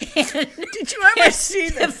say. Did you ever see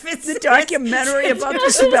the documentary about the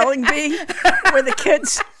spelling bee, where the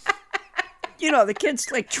kids, the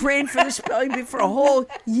kids like train for the spelling bee for a whole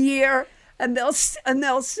year, and they'll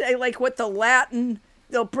say like what the Latin.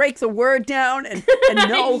 They'll break the word down and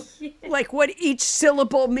know like what each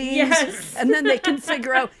syllable means. Yes. And then they can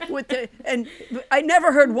figure out and I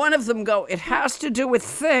never heard one of them go, it has to do with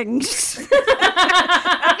things.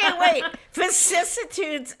 Okay, wait.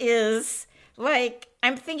 Vicissitudes is like,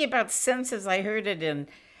 I'm thinking about senses. I heard it in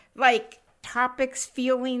like topics,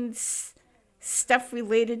 feelings, stuff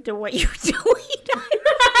related to what you're doing.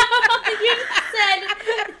 You said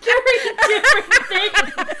 3 different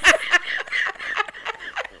things.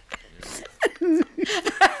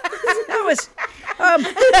 That was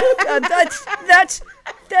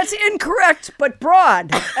that's incorrect but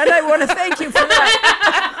broad, and I want to thank you for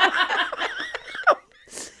that.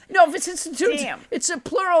 No, vicissitudes. It's a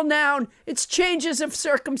plural noun. It's changes of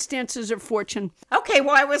circumstances or fortune. Okay,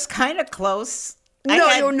 well, I was kind of close.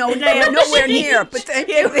 No, nowhere near. But thank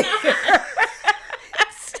you.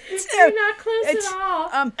 You're not close at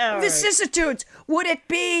all. Vicissitudes. Would it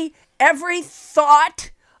be every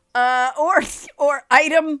thought? Or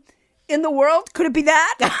item in the world? Could it be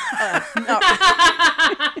that? No.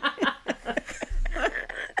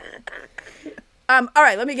 All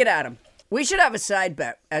right, let me get Adam. We should have a side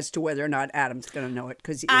bet as to whether or not Adam's going to know it,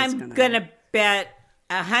 because I'm going to bet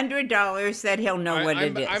 $100 that he'll know what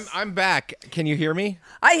it is. I'm back. Can you hear me?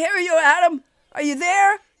 I hear you, Adam. Are you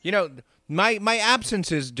there? My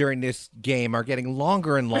absences during this game are getting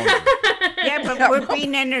longer and longer. Yeah, but we're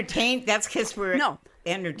being entertained. That's because we're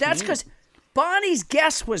entertained. That's because Bonnie's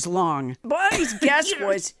guess was long. Bonnie's guess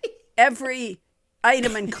was every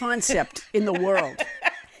item and concept in the world.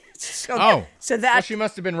 So, Oh, so that well, she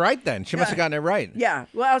must have been right then. She must have gotten it right. Yeah,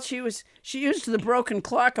 well, she used the broken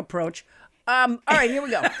clock approach. All right, here we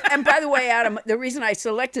go. And by the way, Adam, the reason I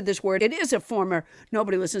selected this word, it is a former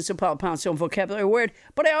Nobody Listens to Paula Poundstone vocabulary word,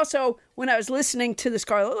 but I also, when I was listening to the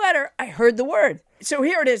Scarlet Letter, I heard the word. So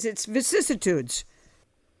here it is. It's vicissitudes.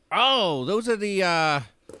 Oh, those are the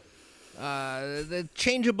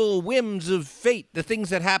changeable whims of fate, the things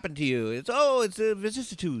that happen to you. It's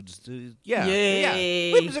vicissitudes. Yeah.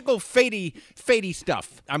 Whimsical, fatey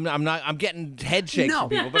stuff. I'm getting head shakes from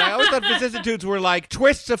people, but I always thought vicissitudes were like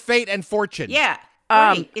twists of fate and fortune. Yeah.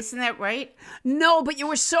 Right. Isn't that right? No, but you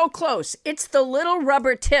were so close. It's the little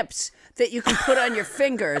rubber tips that you can put on your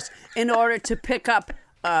fingers in order to pick up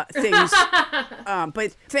things.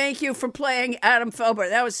 But thank you for playing, Adam Felber.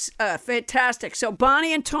 That was fantastic. So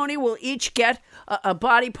Bonnie and Tony will each get a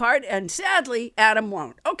body part, and sadly, Adam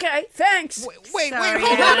won't. Okay, thanks. Wait,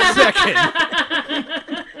 hold on a second.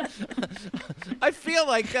 I feel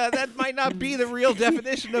like that might not be the real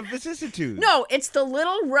definition of vicissitude. No, it's the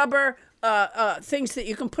little rubber things that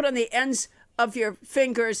you can put on the ends of your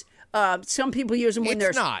fingers. Some people use them when It's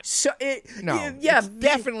they're not. Yeah, it's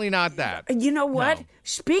definitely not that. You know what? No.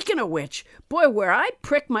 Speaking of which, boy, where I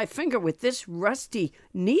prick my finger with this rusty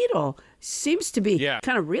needle seems to be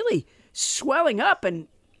kind of really swelling up and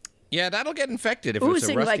Yeah, that'll get infected if it's a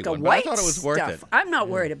oozing rusty like a one. But white I thought it was worth stuff. it. I'm not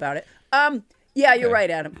worried about it. Yeah, you're right,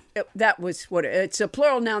 Adam. That was what it's a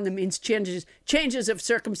plural noun that means changes of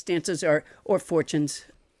circumstances or fortunes.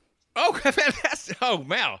 Oh, fantastic. Oh,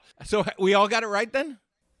 Mal. So we all got it right then?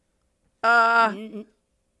 I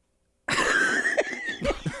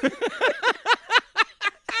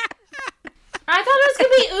thought it was going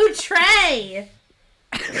to be outre.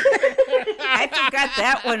 I forgot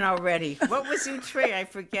that one already. What was outre? I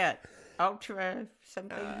forget. Ultra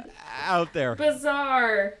something? Out there.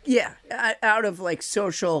 Bizarre. Yeah, out of like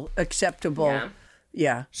social acceptable.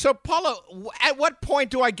 Yeah. So, Paula, at what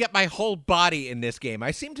point do I get my whole body in this game?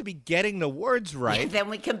 I seem to be getting the words right. Then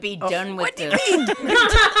we can be done with this.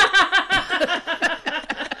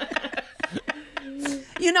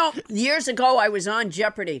 You know, years ago I was on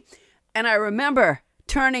Jeopardy, and I remember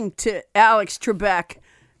turning to Alex Trebek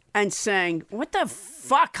and saying, "What the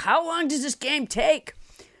fuck? How long does this game take?"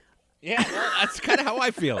 Yeah, well, that's kind of how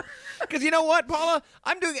I feel. Because you know what, Paula?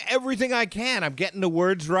 I'm doing everything I can. I'm getting the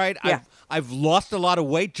words right. Yeah. I've lost a lot of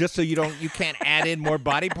weight just so you can't add in more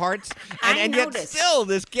body parts. And yet still,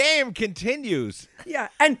 this game continues. Yeah,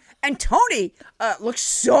 and Tony looks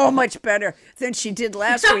so much better than she did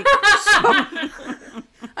last week. So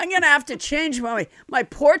I'm going to have to change my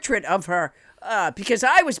portrait of her because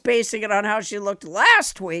I was basing it on how she looked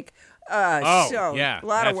last week. So yeah, a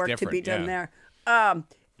lot of that's work to different, be done yeah. there.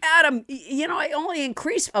 Adam, you know, I only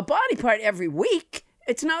increase a body part every week.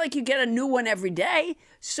 It's not like you get a new one every day.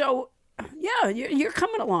 So, yeah, you're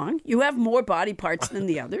coming along. You have more body parts than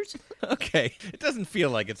the others. Okay. It doesn't feel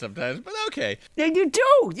like it sometimes, but okay. Yeah, you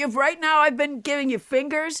do. Right now I've been giving you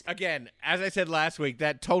fingers. Again, as I said last week,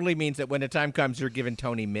 that totally means that when the time comes, you're giving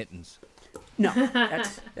Tony mittens. No,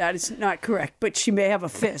 that is not correct. But she may have a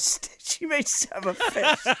fist. She may have a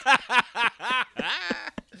fist.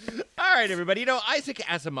 All right, everybody. You know, Isaac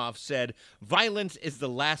Asimov said, "Violence is the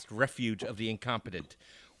last refuge of the incompetent,"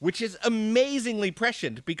 which is amazingly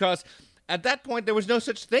prescient because at that point there was no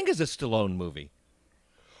such thing as a Stallone movie.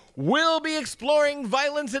 We'll be exploring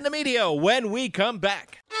violence in the media when we come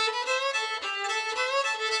back.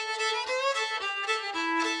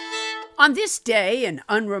 On this day in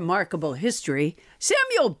unremarkable history,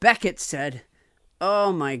 Samuel Beckett said,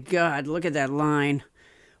 "Oh my God, look at that line.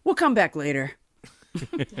 We'll come back later." Oh,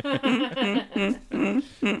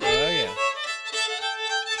 yeah.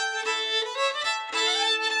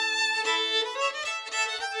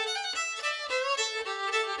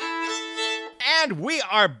 And we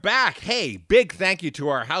are back. Hey, big thank you to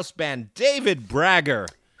our house band, David Bragger.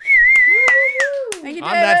 Thank you,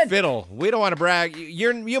 On that fiddle. We don't want to brag.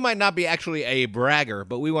 You might not be actually a bragger,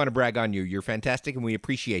 but we want to brag on you. You're fantastic, and we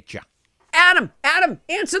appreciate you. Adam,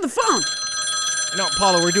 answer the phone. No,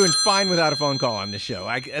 Paula, we're doing fine without a phone call on this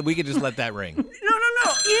show. We could just let that ring. No.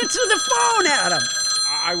 Answer the phone, Adam.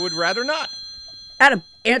 I would rather not. Adam,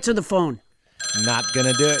 answer the phone. Not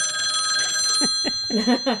gonna do it.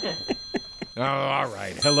 Oh, all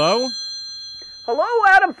right. Hello? Hello,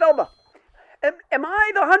 Adam Felber. Am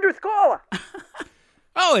I the 100th caller?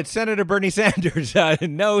 Oh, it's Senator Bernie Sanders.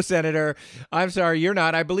 No, Senator. I'm sorry, you're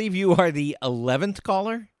not. I believe you are the 11th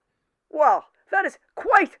caller. Well, that is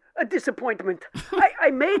quite a disappointment.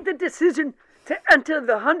 I made the decision to enter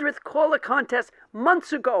the 100th caller contest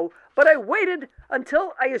months ago, but I waited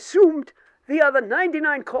until I assumed the other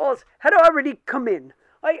 99 calls had already come in.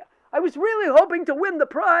 I was really hoping to win the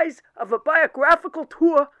prize of a biographical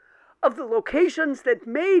tour of the locations that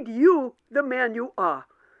made you the man you are.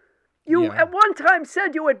 You at one time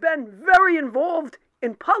said you had been very involved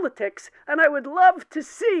in politics, and I would love to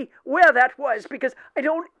see where that was, because I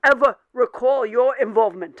don't ever recall your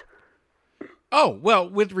involvement. Oh, well,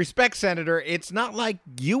 with respect, Senator, it's not like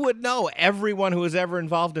you would know everyone who was ever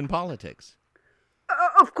involved in politics.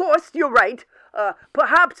 Of course, you're right.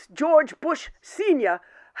 Perhaps George Bush Sr.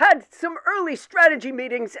 had some early strategy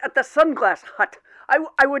meetings at the Sunglass Hut.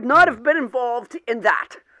 I would not have been involved in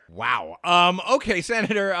that. Wow. Okay,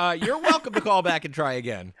 Senator, you're welcome to call back and try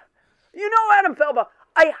again. You know, Adam Felber,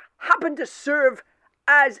 I happen to serve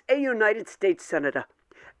as a United States Senator.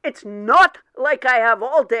 It's not like I have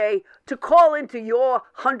all day to call into your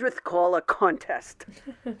 100th caller contest.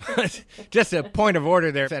 Just a point of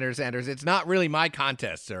order there, Senator Sanders. It's not really my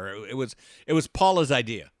contest, sir. It was Paula's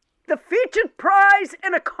idea. The featured prize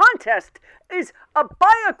in a contest is a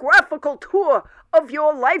biographical tour of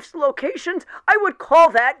your life's locations. I would call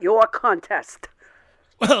that your contest.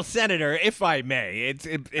 Well, Senator, if I may, it's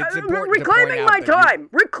important reclaiming to point my out time.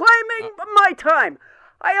 Reclaiming my time.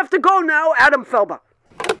 I have to go now, Adam Felber.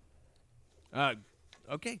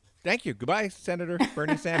 Okay. Thank you. Goodbye, Senator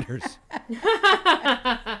Bernie Sanders.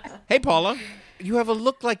 Hey, Paula, you have a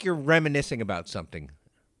look like you're reminiscing about something.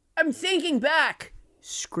 I'm thinking back.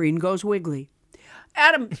 Screen goes wiggly.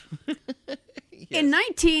 Adam, in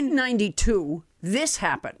 1992, this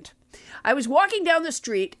happened. I was walking down the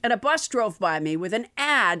street and a bus drove by me with an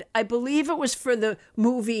ad, I believe it was for the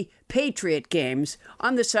movie Patriot Games,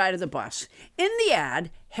 on the side of the bus. In the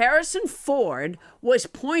ad, Harrison Ford was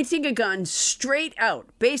pointing a gun straight out,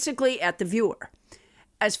 basically at the viewer.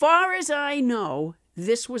 As far as I know,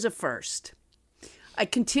 this was a first. I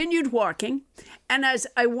continued walking, and as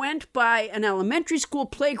I went by an elementary school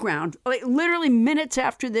playground, like literally minutes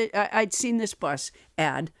after I'd seen this bus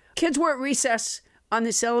ad, kids were at recess on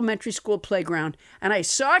this elementary school playground, and I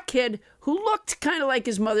saw a kid who looked kind of like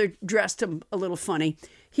his mother dressed him a little funny.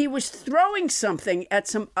 He was throwing something at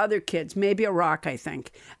some other kids, maybe a rock, I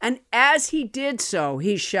think. And as he did so,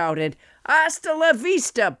 he shouted, "Hasta la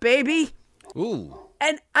vista, baby!" Ooh.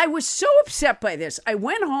 And I was so upset by this. I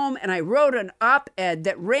went home and I wrote an op-ed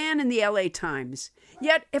that ran in the LA Times.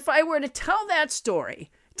 Yet, if I were to tell that story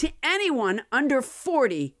to anyone under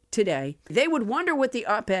 40 today, they would wonder what the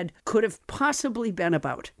op-ed could have possibly been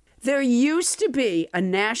about. There used to be a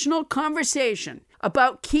national conversation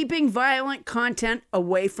about keeping violent content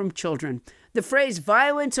away from children. The phrase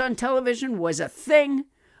violence on television was a thing.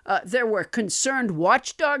 There were concerned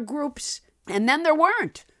watchdog groups, and then there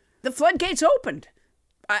weren't. The floodgates opened.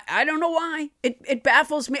 I don't know why. It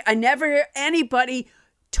baffles me. I never hear anybody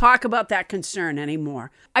talk about that concern anymore.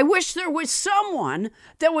 I wish there was someone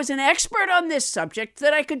that was an expert on this subject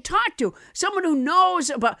that I could talk to. Someone who knows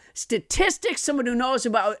about statistics, someone who knows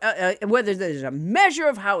about whether there's a measure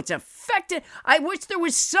of how it's affected. I wish there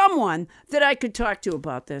was someone that I could talk to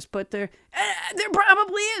about this, but there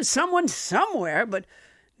probably is someone somewhere, but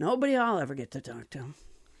nobody I'll ever get to talk to.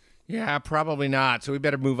 Yeah, probably not. So we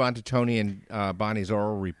better move on to Tony and Bonnie's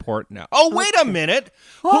oral report now. Oh, wait a minute.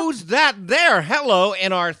 Who's that there? Hello,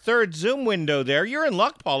 in our third Zoom window there. You're in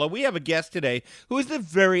luck, Paula. We have a guest today who is the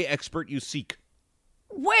very expert you seek.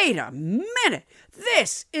 Wait a minute.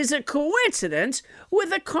 This is a coincidence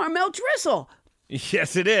with a Carmel Drizzle.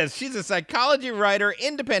 Yes, it is. She's a psychology writer,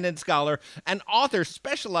 independent scholar, and author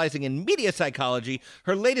specializing in media psychology.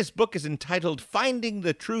 Her latest book is entitled Finding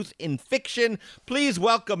the Truth in Fiction. Please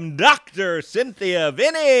welcome Dr. Cynthia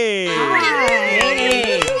Vinney.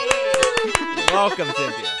 Hi. Welcome,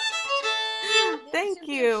 Cynthia. Thank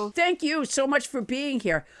you. Thank you so much for being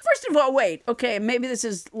here. First of all, wait. Okay, maybe this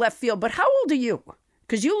is left field, but how old are you?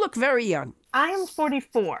 Because you look very young. I am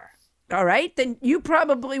 44. All right, then you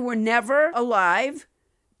probably were never alive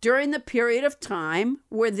during the period of time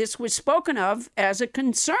where this was spoken of as a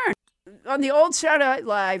concern. On the old Saturday Night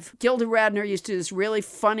Live, Gilda Radner used to do this really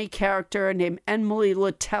funny character named Emily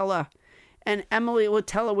Litella. And Emily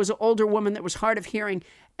Litella was an older woman that was hard of hearing,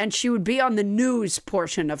 and she would be on the news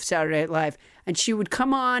portion of Saturday Night Live. And she would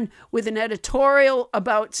come on with an editorial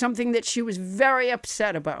about something that she was very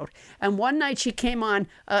upset about. And one night she came on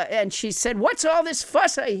and she said, "What's all this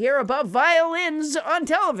fuss I hear about violins on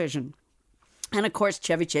television?" And of course,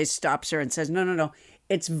 Chevy Chase stops her and says, No.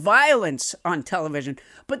 It's violence on television.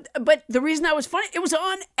 But the reason that was funny, it was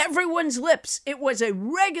on everyone's lips. It was a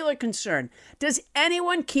regular concern. Does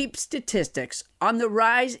anyone keep statistics on the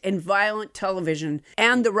rise in violent television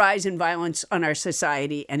and the rise in violence on our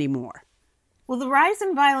society anymore? Well, the rise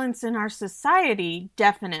in violence in our society,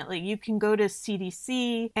 definitely. You can go to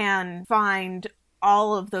CDC and find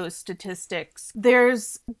all of those statistics.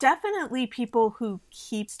 There's definitely people who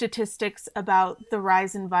keep statistics about the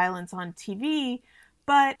rise in violence on TV,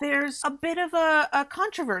 but there's a bit of a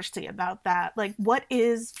controversy about that. Like, what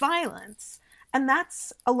is violence? And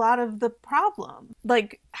that's a lot of the problem.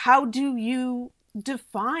 Like, how do you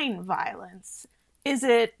define violence? Is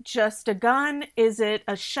it just a gun? Is it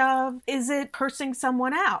a shove? Is it cursing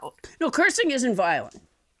someone out? No, cursing isn't violent.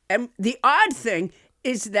 And the odd thing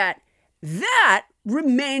is that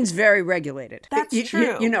remains very regulated. That's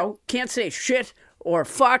true. You know, can't say shit or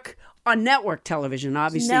fuck on network television.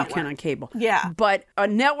 Obviously, you can on cable. Yeah. But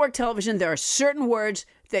on network television, there are certain words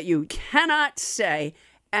that you cannot say.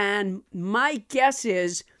 And my guess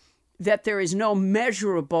is that there is no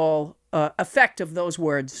measurable effect of those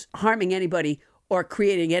words harming anybody or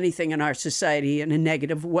creating anything in our society in a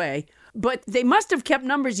negative way. But they must have kept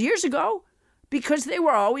numbers years ago because they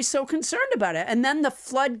were always so concerned about it. And then the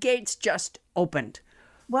floodgates just opened.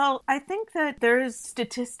 Well, I think that there's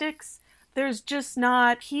statistics. There's just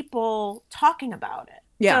not people talking about it.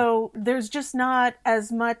 Yeah. So there's just not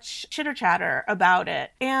as much chitter chatter about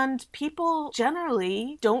it. And people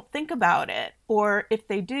generally don't think about it. Or if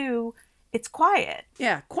they do, it's quiet.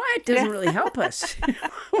 Yeah, quiet doesn't really help us.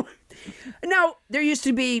 Now, there used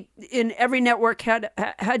to be, in every network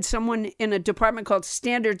had someone in a department called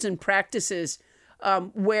Standards and Practices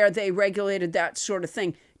where they regulated that sort of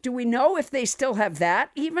thing. Do we know if they still have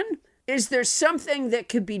that even? Is there something that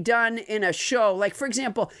could be done in a show? Like, for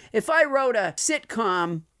example, if I wrote a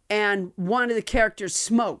sitcom and one of the characters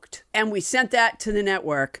smoked and we sent that to the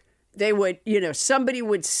network, they would, somebody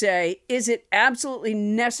would say, is it absolutely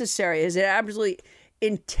necessary? Is it absolutely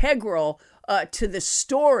integral to the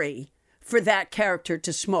story for that character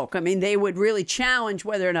to smoke? I mean, they would really challenge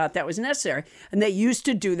whether or not that was necessary. And they used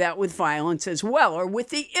to do that with violence as well, or with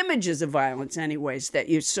the images of violence anyways that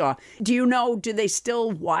you saw. Do you know, do they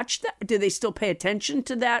still watch that? Do they still pay attention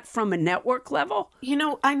to that from a network level?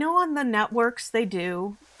 I know on the networks they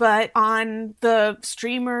do, but on the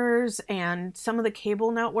streamers and some of the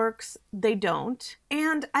cable networks, they don't.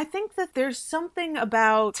 And I think that there's something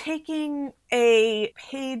about taking a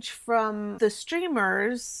page from the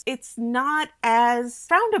streamers, it's not as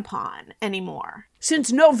frowned upon anymore.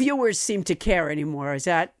 Since no viewers seem to care anymore,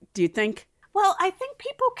 do you think? Well, I think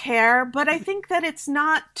people care, but I think that it's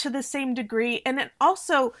not to the same degree. And it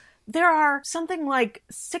also, there are something like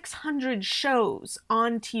 600 shows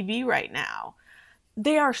on TV right now.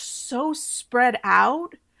 They are so spread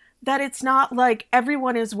out that it's not like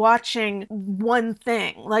everyone is watching one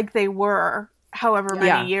thing like they were however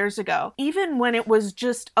many years ago. Even when it was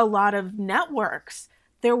just a lot of networks,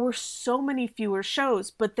 there were so many fewer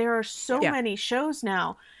shows, but there are so many shows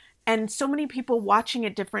now and so many people watching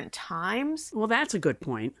at different times. Well, that's a good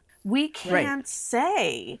point. We can't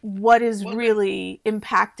say what is really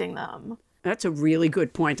impacting them. That's a really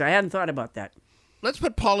good point. I hadn't thought about that. Let's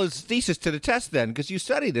put Paula's thesis to the test then, because you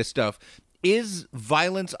study this stuff. Is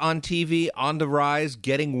violence on TV on the rise,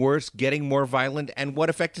 getting worse, getting more violent, and what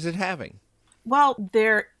effect is it having? Well,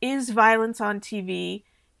 there is violence on TV.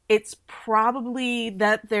 It's probably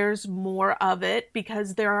that there's more of it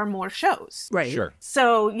because there are more shows. Right. Sure.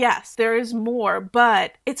 So, yes, there is more,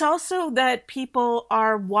 but it's also that people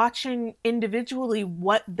are watching individually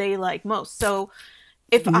what they like most. So,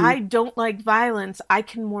 if I don't like violence, I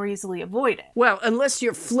can more easily avoid it. Well, unless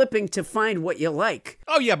you're flipping to find what you like.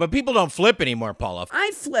 Oh, yeah, but people don't flip anymore, Paula.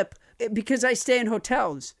 I flip because I stay in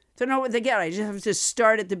hotels. To know what they get, I just have to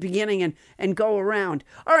start at the beginning and go around.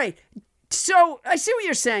 All right, so I see what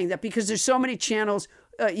you're saying, that because there's so many channels,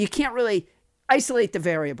 you can't really isolate the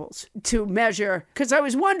variables to measure. Because I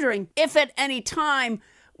was wondering if at any time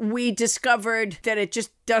we discovered that it just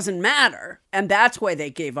doesn't matter, and that's why they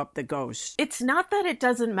gave up the ghost. It's not that it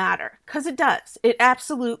doesn't matter, because it does. It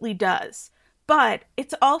absolutely does. But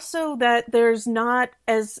it's also that there's not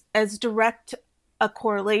as direct a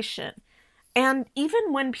correlation. And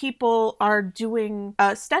even when people are doing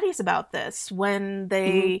studies about this, when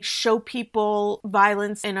they show people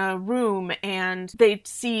violence in a room and they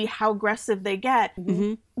see how aggressive they get,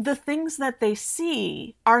 the things that they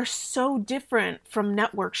see are so different from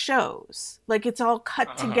network shows. Like, it's all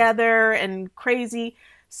cut together and crazy.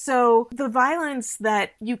 So the violence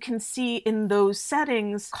that you can see in those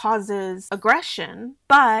settings causes aggression,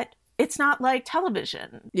 but it's not like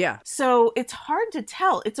television. Yeah. So it's hard to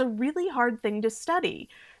tell. It's a really hard thing to study.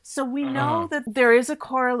 So we know that there is a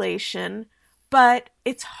correlation, but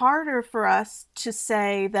it's harder for us to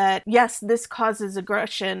say that, yes, this causes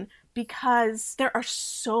aggression, because there are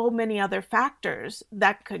so many other factors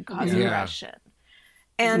that could cause aggression.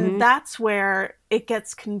 And that's where it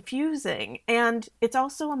gets confusing. And it's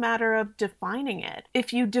also a matter of defining it.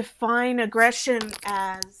 If you define aggression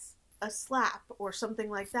as a slap or something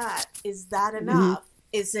like that, is that enough?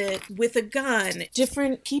 Is it with a gun?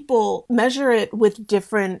 Different people measure it with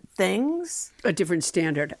different things. A different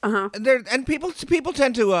standard. And people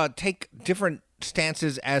tend to take different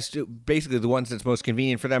stances as to basically the ones that's most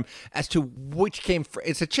convenient for them as to which came first.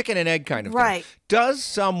 It's a chicken and egg kind of thing. Does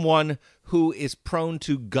someone who is prone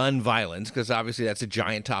to gun violence, because obviously that's a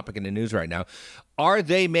giant topic in the news right now, are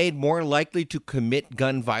they made more likely to commit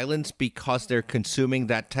gun violence because they're consuming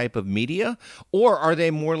that type of media? Or are they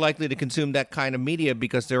more likely to consume that kind of media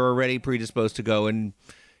because they're already predisposed to go and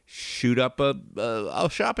shoot up a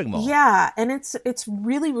shopping mall? Yeah, and it's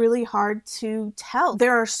really, really hard to tell.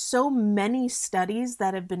 There are so many studies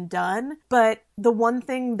that have been done, but the one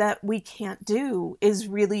thing that we can't do is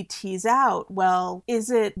really tease out, well,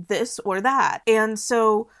 is it this or that? And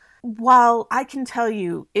so while I can tell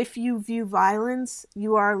you, if you view violence,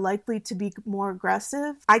 you are likely to be more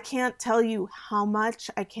aggressive, I can't tell you how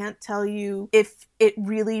much. I can't tell you if it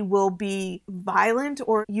really will be violent,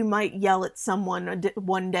 or you might yell at someone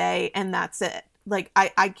one day and that's it. Like,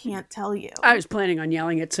 I can't tell you. I was planning on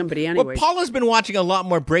yelling at somebody anyway. Well, Paula's been watching a lot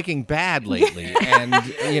more Breaking Bad lately, and,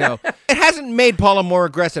 it hasn't made Paula more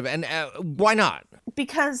aggressive, and why not?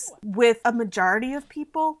 Because with a majority of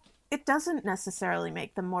people, it doesn't necessarily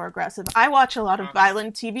make them more aggressive. I watch a lot of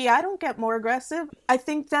violent TV. I don't get more aggressive. I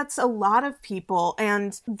think that's a lot of people.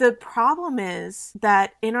 And the problem is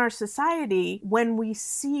that in our society, when we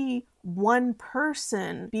see one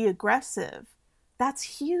person be aggressive, that's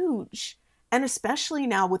huge. And especially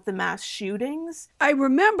now with the mass shootings. I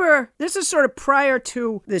remember, this is sort of prior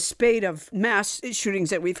to the spate of mass shootings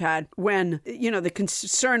that we've had, when, the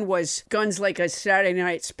concern was guns like a Saturday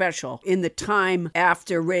night special. In the time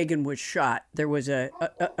after Reagan was shot, there was a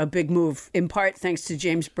big move, in part thanks to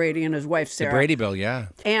James Brady and his wife, Sarah. The Brady Bill, yeah.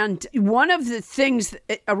 And one of the things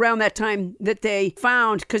around that time that they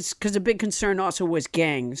found, because a big concern also was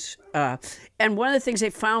gangs. And one of the things they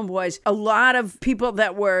found was a lot of people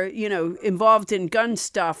that were, involved in gun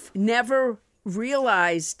stuff never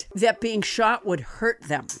realized that being shot would hurt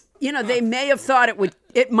them. They may have thought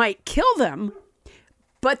it might kill them,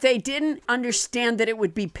 but they didn't understand that it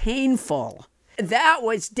would be painful. That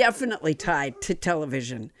was definitely tied to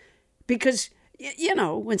television, because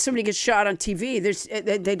when somebody gets shot on TV,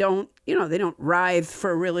 they don't writhe for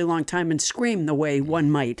a really long time and scream the way one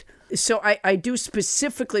might. So I do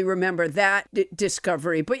specifically remember that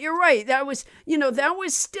discovery. But you're right. That was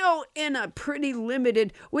still in a pretty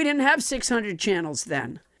limited, we didn't have 600 channels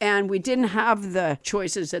then. And we didn't have the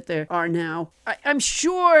choices that there are now. I'm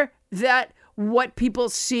sure that what people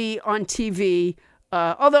see on TV,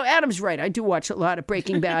 although Adam's right, I do watch a lot of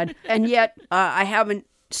Breaking Bad, and yet I haven't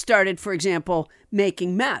started, for example,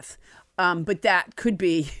 making meth. But that could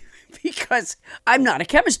be because I'm not a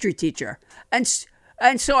chemistry teacher.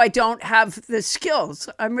 And so I don't have the skills.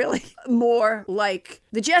 I'm really more like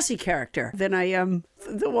the Jesse character than I am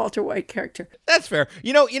the Walter White character. That's fair.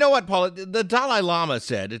 You know what, Paula? The Dalai Lama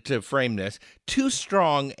said, to frame this, too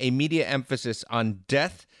strong a media emphasis on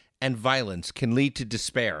death and violence can lead to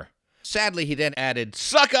despair. Sadly, he then added,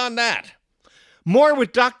 suck on that. More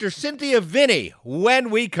with Dr. Cynthia Vinney when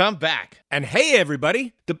we come back. And hey,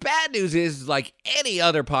 everybody, the bad news is, like any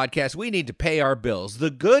other podcast, we need to pay our bills. The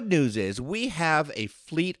good news is we have a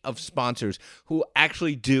fleet of sponsors who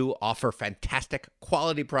actually do offer fantastic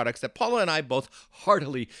quality products that Paula and I both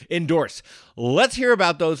heartily endorse. Let's hear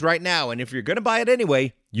about those right now. And if you're going to buy it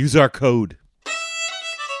anyway, use our code.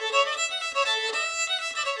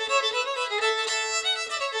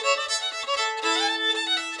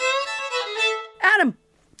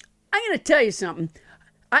 I'm going to tell you something.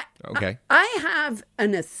 Okay. I have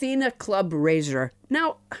an Athena Club razor.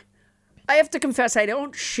 Now, I have to confess, I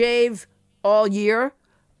don't shave all year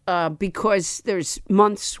because there's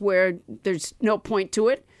months where there's no point to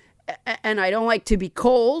it. And I don't like to be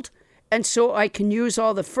cold. And so I can use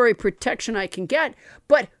all the furry protection I can get.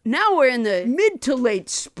 But now we're in the mid to late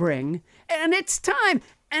spring, and it's time.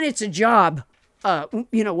 And it's a job,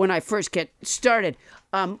 when I first get started.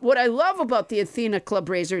 What I love about the Athena Club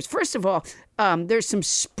razors, first of all, there's some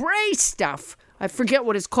spray stuff. I forget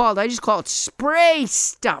what it's called. I just call it spray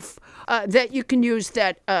stuff that you can use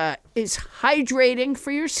that is hydrating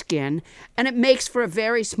for your skin, and it makes for a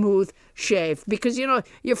very smooth shave. Because,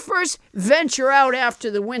 your first venture out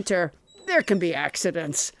after the winter, there can be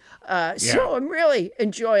accidents. So I'm really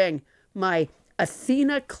enjoying my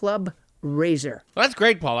Athena Club razor. Well, that's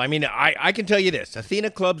great, Paul. I mean, I can tell you this.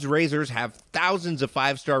 Athena Club's razors have thousands of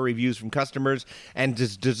 5-star reviews from customers and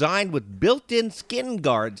is designed with built-in skin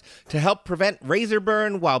guards to help prevent razor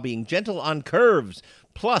burn while being gentle on curves.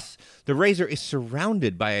 Plus, the razor is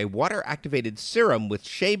surrounded by a water-activated serum with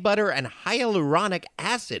shea butter and hyaluronic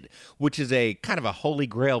acid, which is a kind of a holy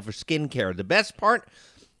grail for skincare. The best part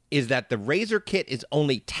is that the razor kit is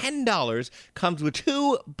only $10, comes with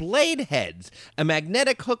 2 blade heads, a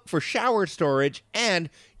magnetic hook for shower storage, and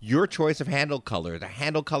your choice of handle color. The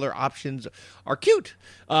handle color options are cute,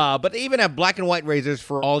 but they even have black and white razors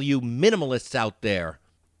for all you minimalists out there.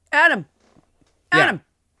 Adam,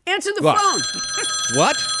 answer the phone.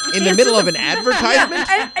 What? In the middle of an advertisement?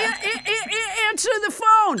 Answer the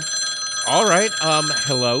phone. All right,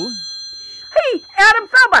 hello? Hey, Adam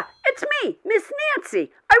Felber, it's me, Miss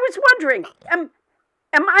Nancy. I was wondering, am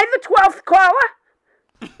I the 12th caller?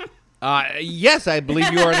 Yes, I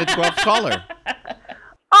believe you are the 12th caller.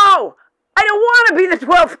 Oh, I don't want to be the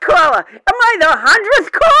 12th caller. Am I the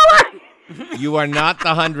 100th caller? You are not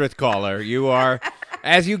the 100th caller. You are,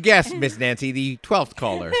 as you guessed, Miss Nancy, the 12th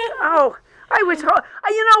caller. Oh, I was, I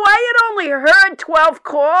had only heard 12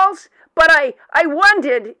 calls, but I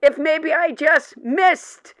wondered if maybe I just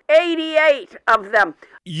missed 88 of them.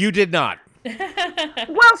 You did not.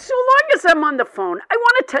 Well, so long as I'm on the phone, I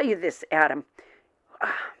want to tell you this, Adam.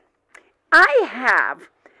 I have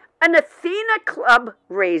an Athena Club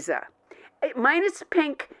razor. Mine is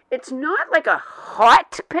pink. It's not like a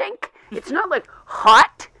hot pink. It's not like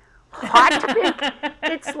hot pink.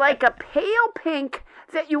 It's like a pale pink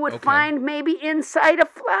that you would find maybe inside a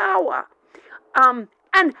flower. And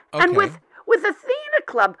with Athena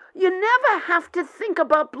Club, you never have to think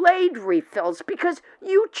about blade refills because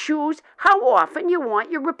you choose how often you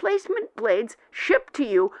want your replacement blades shipped to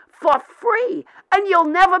you for free. And you'll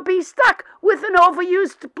never be stuck with an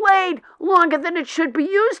overused blade longer than it should be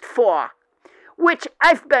used for, which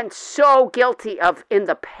I've been so guilty of in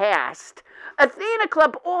the past. Athena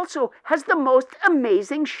Club also has the most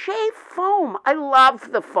amazing shave foam. I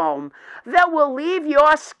love the foam that will leave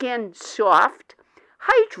your skin soft,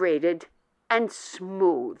 hydrated, and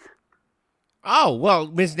smooth. Oh, well,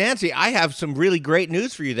 Miss Nancy, I have some really great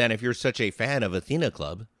news for you then if you're such a fan of Athena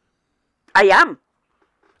Club. I am.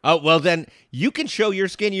 Oh, well, then you can show your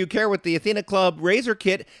skin you care with the Athena Club Razor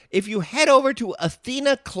Kit if you head over to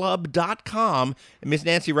athenaclub.com. And Miss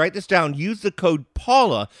Nancy, write this down. Use the code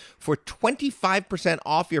Paula for 25%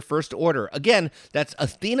 off your first order. Again, that's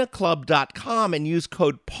athenaclub.com and use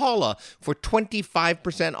code Paula for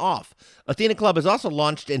 25% off. Athena Club is also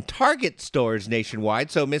launched in Target stores nationwide.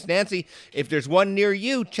 So, Miss Nancy, if there's one near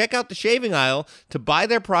you, check out the shaving aisle to buy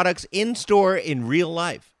their products in-store in real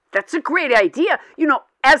life. That's a great idea.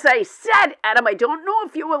 As I said, Adam, I don't know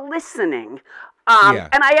if you were listening.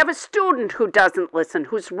 And I have a student who doesn't listen,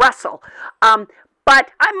 who's Russell.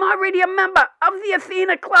 But I'm already a member of the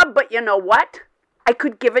Athena Club. But you know what? I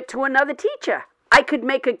could give it to another teacher. I could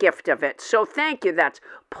make a gift of it. So thank you. That's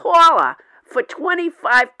Paula for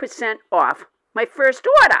 25% off my first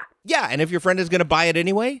order. Yeah, and if your friend is going to buy it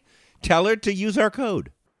anyway, tell her to use our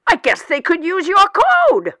code. I guess they could use your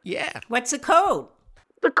code. Yeah. What's the code?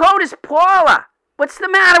 The code is Paula. What's the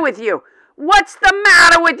matter with you? What's the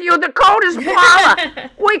matter with you? The code is Paula.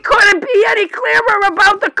 We couldn't be any clearer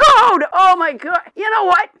about the code. Oh, my God. You know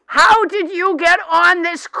what? How did you get on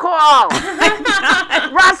this call?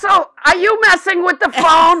 Russell, are you messing with the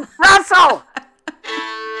phone? Russell!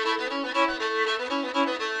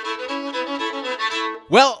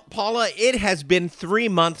 Well, Paula, it has been 3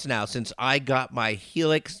 months now since I got my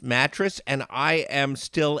Helix mattress, and I am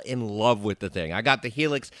still in love with the thing. I got the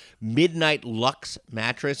Helix Midnight Luxe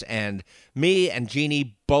mattress, and me and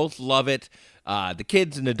Jeannie both love it. The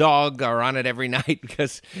kids and the dog are on it every night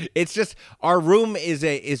because it's just, our room is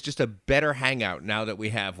just a better hangout now that we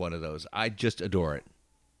have one of those. I just adore it.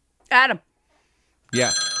 Adam.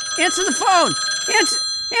 Yeah. Answer the phone.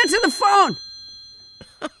 Answer the phone.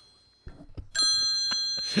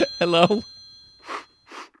 Hello?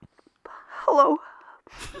 Hello?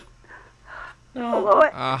 Hello?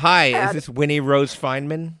 Hi, is this Winnie Rose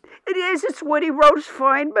Feynman? It is. It's Winnie Rose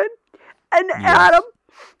Feynman. And Adam,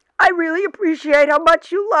 I really appreciate how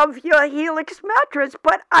much you love your Helix mattress,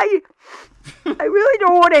 but I really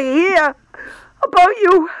don't want to hear about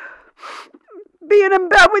you being in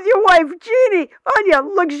bed with your wife, Jeannie, on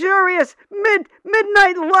your luxurious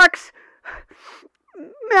Midnight Luxe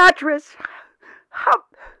mattress.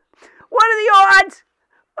 What are the odds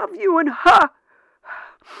of you and her?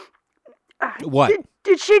 What?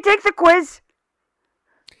 Did she take the quiz?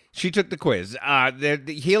 She took the quiz.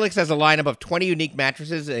 The Helix has a lineup of 20 unique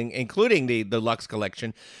mattresses, including the Luxe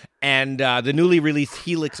collection, and the newly released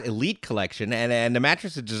Helix Elite collection. And the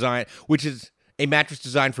mattress is designed, which is a mattress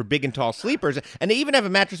designed for big and tall sleepers. And they even have a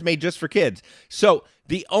mattress made just for kids. So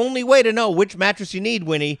the only way to know which mattress you need,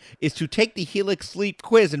 Winnie, is to take the Helix Sleep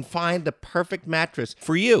quiz and find the perfect mattress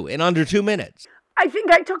for you in under 2 minutes. I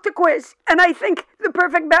think I took the quiz, and I think the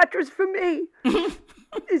perfect mattress for me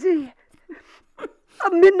is a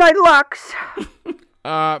Midnight Lux.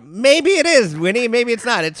 Maybe it is, Winnie. Maybe it's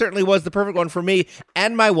not. It certainly was the perfect one for me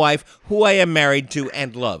and my wife, who I am married to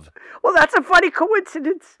and love. Well, that's a funny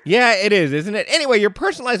coincidence. Yeah, it is, isn't it? Anyway, your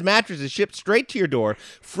personalized mattress is shipped straight to your door,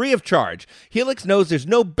 free of charge. Helix knows there's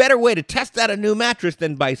no better way to test out a new mattress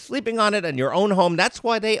than by sleeping on it in your own home. That's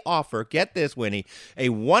why they offer, get this, Winnie, a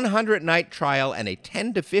 100-night trial and a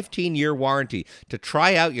 10 to 15-year warranty to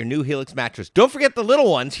try out your new Helix mattress. Don't forget the little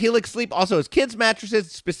ones. Helix Sleep also has kids'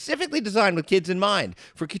 mattresses specifically designed with kids in mind.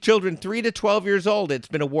 For children 3 to 12 years old, it's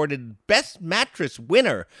been awarded Best Mattress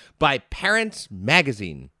Winner by Parents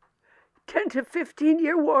Magazine. 10 to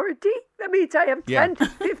 15-year warranty? That means I have 10 to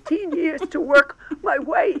 15 years to work my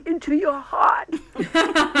way into your heart.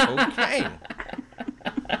 Okay.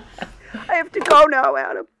 I have to go now,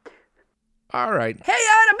 Adam. All right. Hey,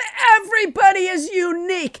 Adam, everybody is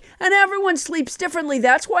unique, and everyone sleeps differently.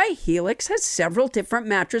 That's why Helix has several different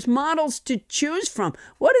mattress models to choose from.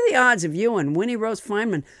 What are the odds of you and Winnie Rose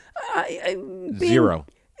Feynman being... 0.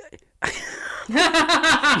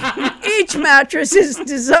 Each mattress is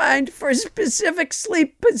designed for specific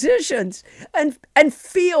sleep positions and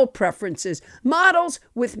feel preferences. Models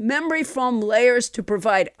with memory foam layers to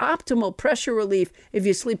provide optimal pressure relief if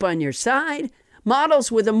you sleep on your side.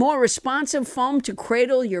 Models with a more responsive foam to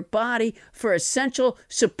cradle your body for essential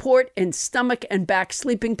support in stomach and back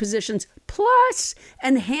sleeping positions, plus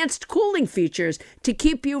enhanced cooling features to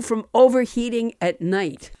keep you from overheating at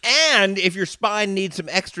night. And if your spine needs some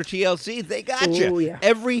extra TLC, they got you. Yeah.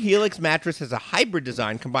 Every Helix mattress has a hybrid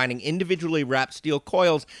design combining individually wrapped steel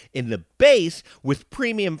coils in the base with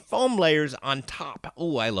premium foam layers on top.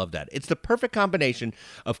 Oh, I love that. It's the perfect combination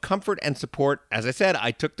of comfort and support. As I said, I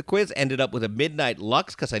took the quiz, ended up with a Midnight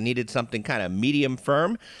Lux because I needed something kind of medium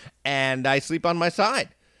firm, and I sleep on my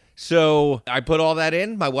side. So I put all that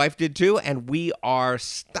in. My wife did too, and we are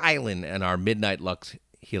styling in our Midnight Lux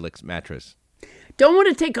Helix mattress. Don't want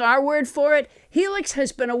to take our word for it? Helix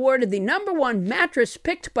has been awarded the #1 mattress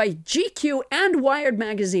picked by GQ and Wired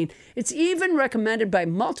magazine. It's even recommended by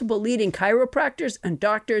multiple leading chiropractors and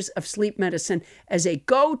doctors of sleep medicine as a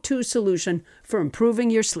go-to solution for improving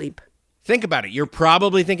your sleep. Think about it. You're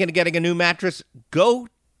probably thinking of getting a new mattress. Go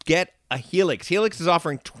get a Helix. Helix is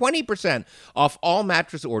offering 20% off all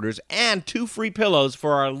mattress orders and 2 free pillows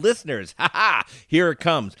for our listeners. Ha! Here it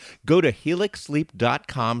comes. Go to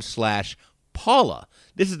helixsleep.com/Paula.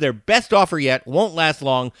 This is their best offer yet. Won't last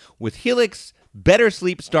long. With Helix, better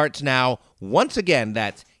sleep starts now. Once again,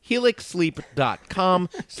 that's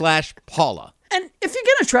helixsleep.com/Paula. And if you're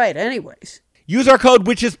going to try it anyways, use our code,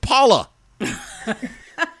 which is Paula.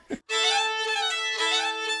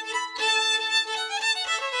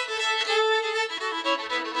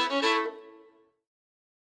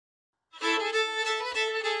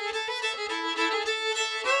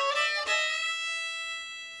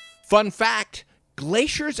 Fun fact,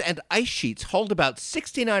 glaciers and ice sheets hold about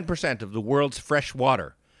 69% of the world's fresh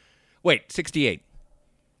water. Wait, 68.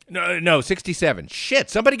 No, 67. Shit,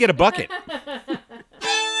 somebody get a bucket.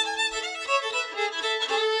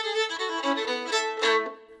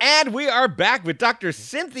 And we are back with Dr.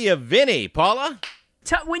 Cynthia Vinney. Paula?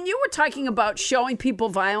 When you were talking about showing people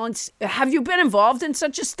violence, have you been involved in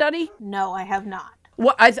such a study? No, I have not.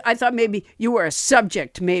 Well, I thought maybe you were a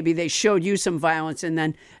subject. Maybe they showed you some violence, and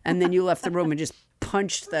then you left the room and just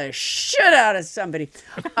punched the shit out of somebody.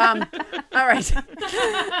 All right.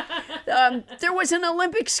 There was an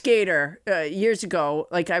Olympic skater years ago,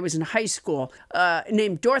 like I was in high school,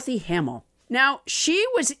 named Dorothy Hamill. Now, she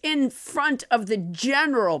was in front of the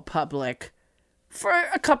general public for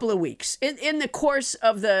a couple of weeks in the course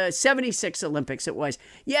of the 76 Olympics it was.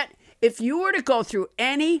 Yet, if you were to go through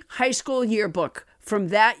any high school yearbook from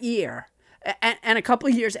that year and a couple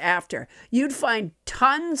of years after, you'd find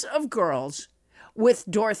tons of girls with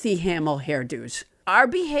Dorothy Hamill hairdos. Our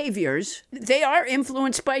behaviors, they are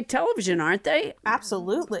influenced by television, aren't they?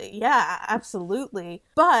 Absolutely. Yeah, absolutely.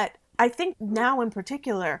 But I think now in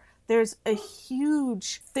particular, there's a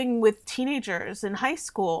huge thing with teenagers in high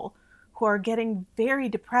school who are getting very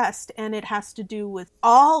depressed, and it has to do with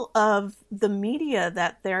all of the media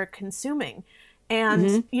that they're consuming.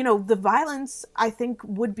 And, you know, the violence, I think,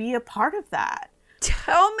 would be a part of that.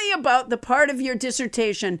 Tell me about the part of your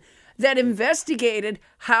dissertation that investigated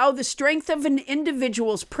how the strength of an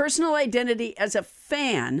individual's personal identity as a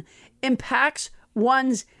fan impacts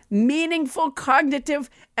one's meaningful, cognitive,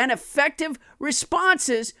 and effective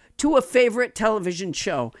responses to a favorite television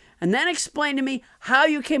show. And then explain to me how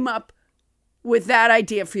you came up with that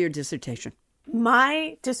idea for your dissertation.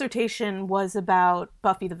 My dissertation was about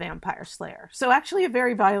Buffy the Vampire Slayer. So actually a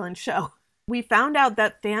very violent show. We found out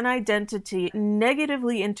that fan identity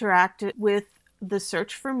negatively interacted with the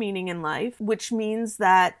search for meaning in life, which means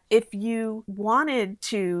that if you wanted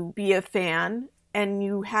to be a fan and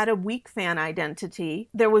you had a weak fan identity,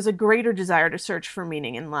 there was a greater desire to search for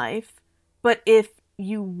meaning in life. But if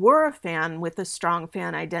you were a fan with a strong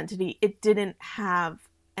fan identity, it didn't have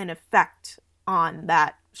an effect on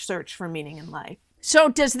that search for meaning in life. So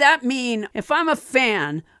does that mean if I'm a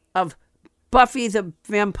fan of Buffy the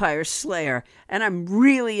Vampire Slayer and I'm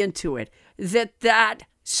really into it, that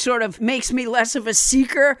sort of makes me less of a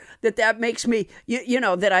seeker, that makes me,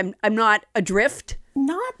 that I'm not adrift?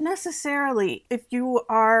 Not necessarily. If you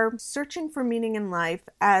are searching for meaning in life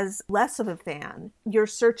as less of a fan, you're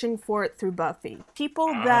searching for it through Buffy. People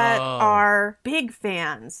that are big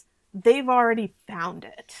fans, they've already found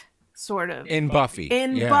it, sort of. In Buffy.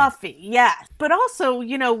 Buffy, yeah. But also,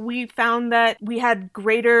 we found that we had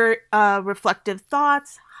greater reflective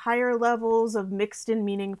thoughts, higher levels of mixed and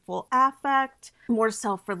meaningful affect, more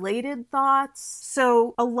self-related thoughts.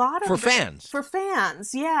 So a lot of... For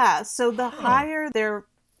fans, yeah. So the higher their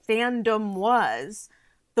fandom was,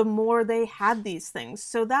 the more they had these things.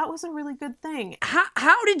 So that was a really good thing.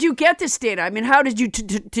 How did you get this data? I mean, how did you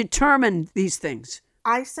determine these things?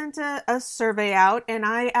 I sent a survey out, and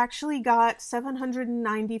I actually got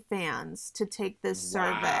 790 fans to take this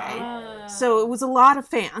survey. So it was a lot of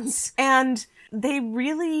fans. And they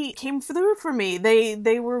really came through for me.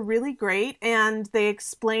 They were really great, and they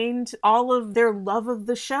explained all of their love of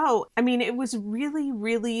the show. I mean, it was really,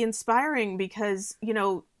 really inspiring because,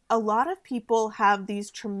 a lot of people have these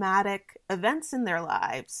traumatic events in their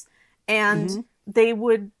lives, and they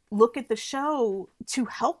would look at the show to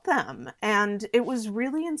help them. And it was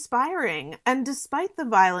really inspiring. And despite the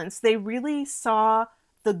violence, they really saw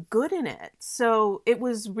the good in it. So it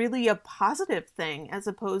was really a positive thing as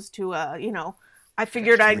opposed to I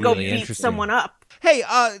figured I'd go beat someone up. Hey,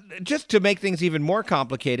 just to make things even more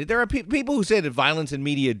complicated, there are people who say that violence in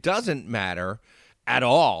media doesn't matter at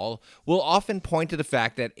all, will often point to the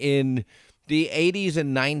fact that in the 80s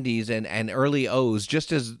and 90s and early O's,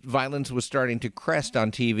 just as violence was starting to crest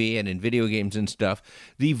on TV and in video games and stuff,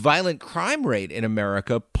 the violent crime rate in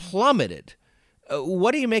America plummeted.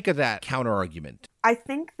 What do you make of that counter-argument? I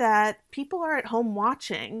think that people are at home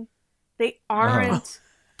watching. They aren't...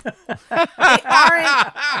 They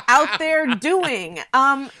aren't out there doing.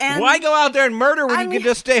 And why go out there and murder when you can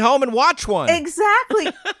just stay home and watch one? Exactly.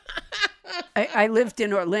 I lived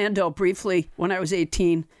in Orlando briefly when I was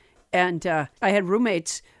 18, and I had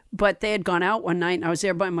roommates, but they had gone out one night, and I was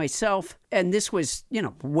there by myself. And this was,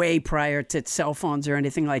 way prior to cell phones or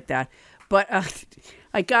anything like that. But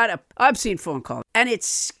I got an obscene phone call, and it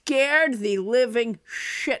scared the living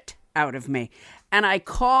shit out of me. And I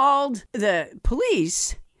called the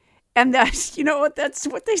police. And that's, that's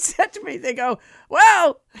what they said to me. They go,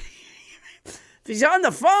 well, if he's on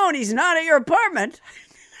the phone, he's not at your apartment.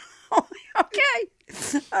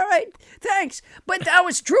 Okay. All right. Thanks. But that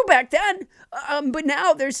was true back then. But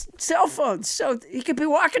now there's cell phones. So he could be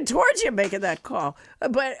walking towards you making that call.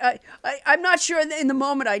 But I'm not sure in the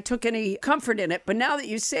moment I took any comfort in it. But now that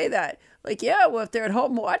you say that, if they're at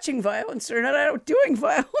home watching violence, they're not out doing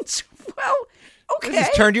violence. Well, okay. This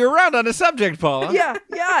has turned you around on the subject, Paula. Yeah.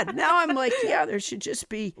 Now I'm like, there should just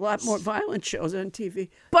be a lot more violent shows on TV.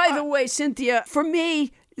 By the way, Cynthia, for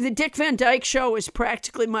me, the Dick Van Dyke Show is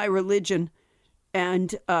practically my religion.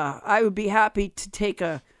 And I would be happy to take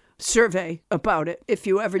a survey about it if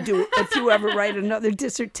you ever write another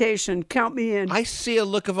dissertation. Count me in. I see a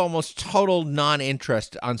look of almost total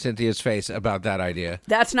non-interest on Cynthia's face about that idea.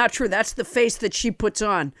 That's not true. That's the face that she puts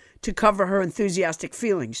on to cover her enthusiastic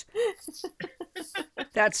feelings.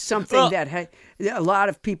 That's something that a lot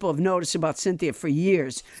of people have noticed about Cynthia for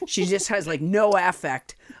years. She just has no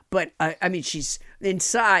affect, but she's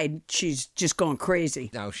inside. She's just going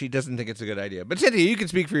crazy. No, she doesn't think it's a good idea. But Cynthia, you can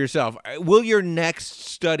speak for yourself. Will your next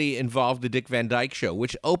study involve the Dick Van Dyke Show,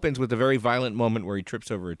 which opens with a very violent moment where he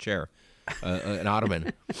trips over a chair? An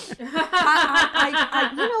ottoman.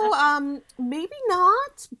 Maybe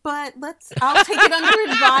not, but I'll take it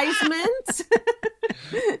under advisement.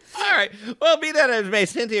 All right. Well, be that as it may,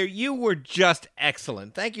 Cynthia, you were just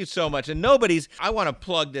excellent. Thank you so much. And I want to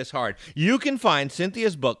plug this hard. You can find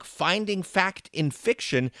Cynthia's book, Finding Fact in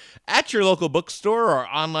Fiction, at your local bookstore or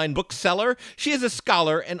online bookseller. She is a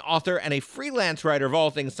scholar, an author, and a freelance writer of all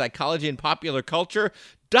things psychology and popular culture.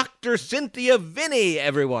 Dr. Cynthia Vinney,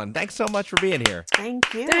 everyone. Thanks so much for being here.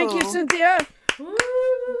 Thank you. Thank you, Cynthia.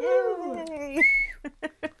 Yay.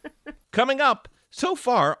 Coming up, so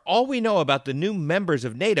far, all we know about the new members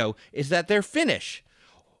of NATO is that they're Finnish.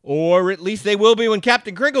 Or at least they will be when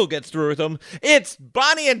Captain Kringle gets through with them. It's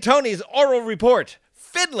Bonnie and Tony's Oral Report,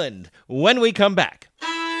 Finland, when we come back.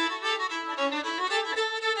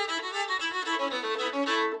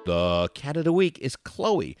 The cat of the week is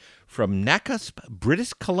Chloe from Nakusp,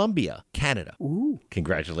 British Columbia, Canada. Ooh.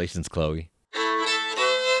 Congratulations, Chloe.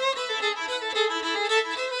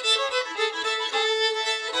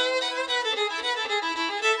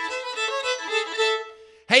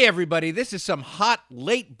 Hey, everybody, this is some hot,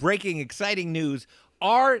 late-breaking, exciting news.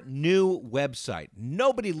 Our new website,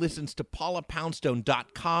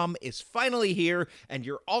 NobodyListensToPaulaPoundstone.com, is finally here, and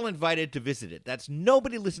you're all invited to visit it. That's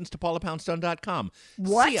NobodyListensToPaulaPoundstone.com.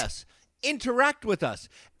 What? See us, interact with us,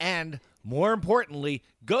 and more importantly,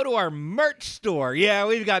 go to our merch store. Yeah,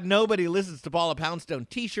 we've got Nobody Listens to Paula Poundstone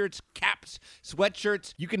t-shirts, caps,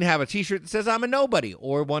 sweatshirts. You can have a t-shirt that says I'm a nobody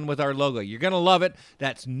or one with our logo. You're going to love it.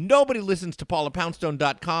 That's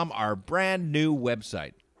NobodyListensToPaulaPoundstone.com, our brand new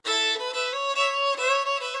website.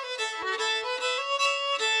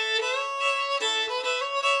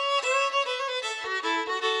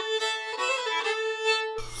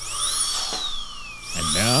 And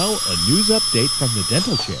now, a news update from the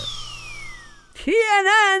dental chair.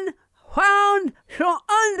 CNN found some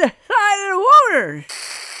undecided voters.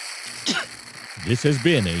 This has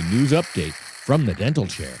been a news update from the dental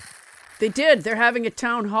chair. They did. They're having a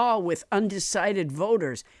town hall with undecided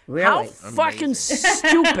voters. Really? How fucking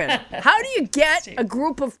stupid. How do you get a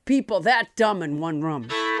group of people that dumb in one room?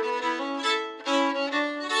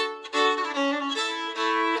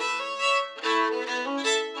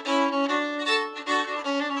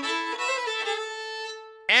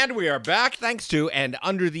 And we are back thanks to and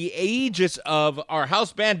under the aegis of our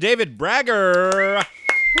house band, David Bragger.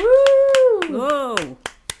 Whoa.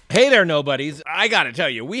 Hey there, nobodies. I gotta tell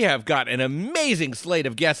you, we have got an amazing slate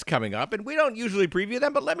of guests coming up, and we don't usually preview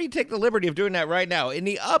them, but let me take the liberty of doing that right now. In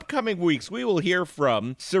the upcoming weeks, we will hear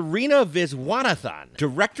from Serena Viswanathan,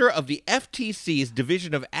 director of the FTC's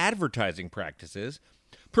Division of Advertising Practices,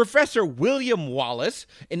 Professor William Wallace,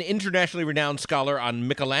 an internationally renowned scholar on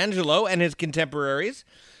Michelangelo and his contemporaries.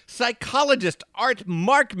 Psychologist Art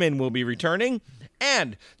Markman will be returning.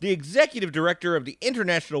 And the executive director of the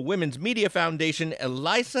International Women's Media Foundation,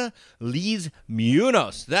 Elisa Liz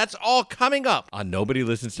Munoz. That's all coming up on Nobody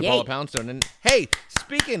Listens to Paula Poundstone. And hey,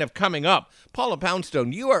 speaking of coming up, Paula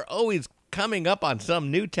Poundstone, you are always coming up on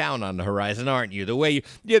some new town on the horizon, aren't you? The way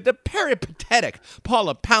you're the peripatetic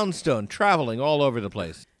Paula Poundstone traveling all over the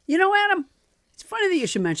place. You know, Adam, it's funny that you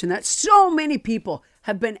should mention that. So many people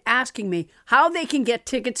have been asking me how they can get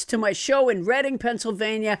tickets to my show in Reading,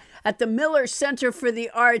 Pennsylvania at the Miller Center for the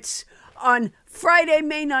Arts on Friday,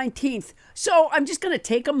 May 19th. So I'm just going to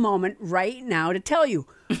take a moment right now to tell you.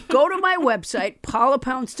 Go to my website,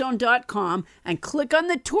 paulapoundstone.com, and click on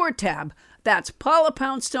the tour tab. That's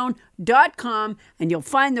paulapoundstone.com, and you'll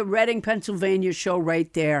find the Reading, Pennsylvania show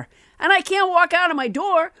right there. And I can't walk out of my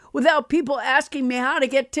door without people asking me how to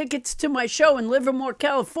get tickets to my show in Livermore,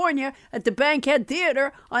 California at the Bankhead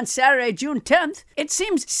Theater on Saturday, June 10th. It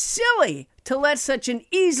seems silly to let such an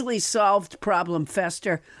easily solved problem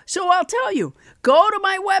fester. So I'll tell you, go to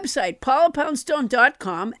my website,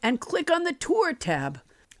 paulapoundstone.com, and click on the tour tab.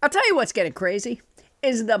 I'll tell you what's getting crazy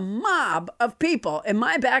is the mob of people in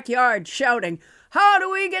my backyard shouting, "How do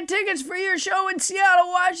we get tickets for your show in Seattle,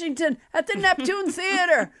 Washington at the Neptune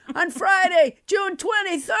Theater on Friday, June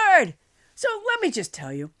 23rd? So let me just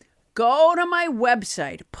tell you, go to my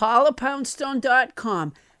website,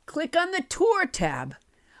 paulapoundstone.com, click on the tour tab.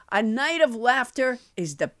 A night of laughter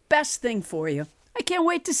is the best thing for you. I can't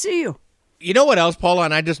wait to see you. You know what else, Paula,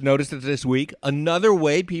 and I just noticed it this week? Another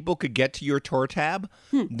way people could get to your tour tab,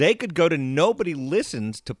 they could go to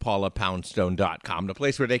NobodyListensToPaulaPoundstone.com, the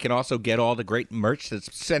place where they can also get all the great merch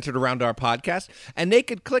that's centered around our podcast, and they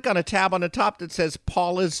could click on a tab on the top that says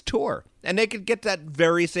Paula's Tour, and they could get that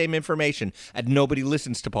very same information at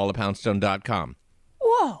NobodyListensToPaulaPoundstone.com.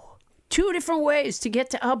 Whoa, 2 different ways to get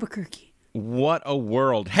to Albuquerque. What a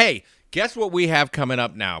world. Hey, guess what we have coming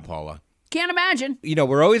up now, Paula? Can't imagine. You know,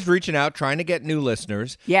 we're always reaching out, trying to get new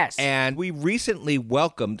listeners. Yes. And we recently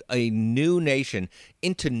welcomed a new nation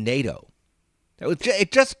into NATO.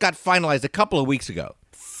 It just got finalized a couple of weeks ago.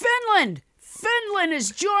 Finland. Finland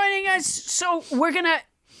is joining us. So we're going to,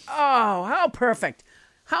 how perfect.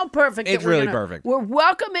 How perfect. It's really perfect. We're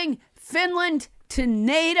welcoming Finland to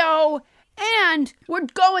NATO, and we're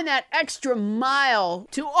going that extra mile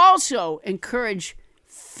to also encourage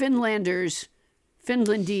Finlandese,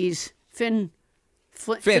 Finns.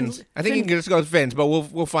 I think you can just go with Finns, but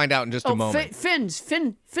we'll find out in just a moment.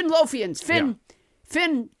 Finlothians,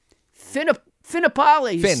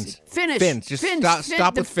 Finnipolis. Finnish. Finns. Just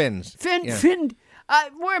stop with Finns.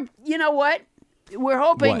 You know what? We're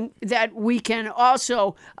hoping that we can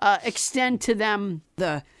also extend to them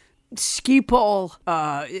the ski pole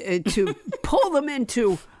to pull them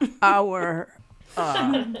into our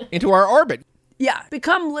orbit. Yeah,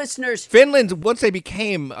 become listeners. Finland, once they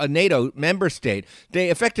became a NATO member state, they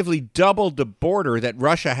effectively doubled the border that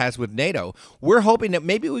Russia has with NATO. We're hoping that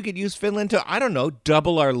maybe we could use Finland to, I don't know,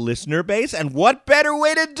 double our listener base. And what better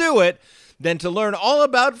way to do it than to learn all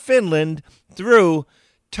about Finland through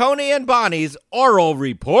Tony and Bonnie's oral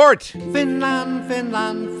report. Finland,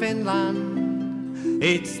 Finland, Finland,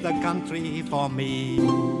 it's the country for me.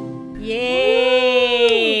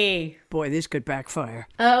 Yay! Boy, this could backfire.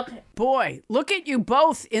 Okay. Boy, look at you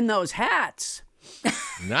both in those hats.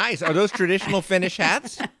 Nice. Are those traditional Finnish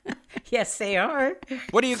hats? Yes, they are.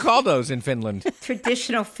 What do you call those in Finland?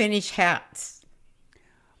 Traditional Finnish hats.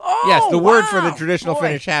 Oh, yes, the word for the wow. traditional Boy.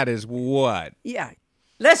 Finnish hat is what? Yeah.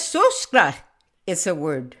 Lesuska is a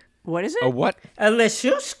word. What is it? A what? A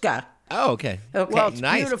lesuska. Oh, okay. Okay. Well, it's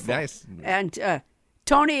Nice, beautiful. nice. And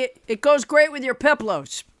Tony, it goes great with your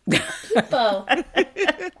peplos. Oh.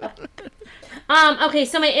 Okay,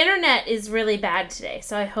 so my internet is really bad today,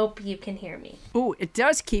 so I hope you can hear me. Ooh, it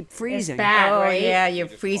does keep freezing. It's bad, Oh, right? yeah, you're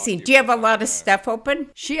freezing. Do you have a lot of stuff open?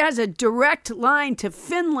 She has a direct line to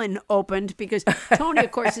Finland opened because Tony,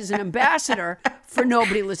 of course, is an ambassador for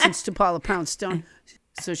Nobody Listens to Paula Poundstone.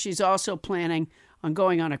 So she's also planning on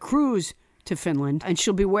going on a cruise to Finland, and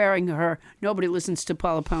she'll be wearing her Nobody Listens to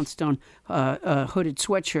Paula Poundstone hooded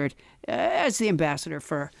sweatshirt as the ambassador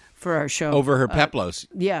for our show. Over her peplos.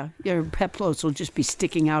 Yeah, her peplos will just be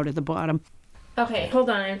sticking out at the bottom. Okay, hold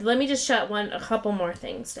on. Let me just shut a couple more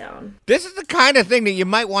things down. This is the kind of thing that you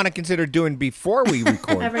might want to consider doing before we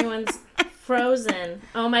record. Everyone's frozen.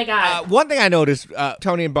 Oh my God. One thing I noticed,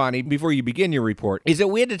 Tony and Bonnie, before you begin your report, is that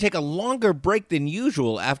we had to take a longer break than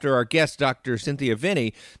usual after our guest, Dr. Cynthia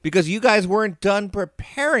Vinney, because you guys weren't done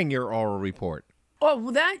preparing your oral report. Oh,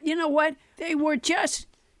 that, you know what? They were just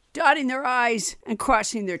dotting their I's and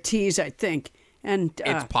crossing their T's, I think. And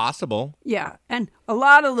It's possible. yeah, and a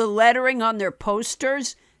lot of the lettering on their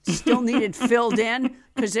posters still needed filled in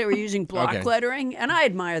because they were using block Okay. lettering, and I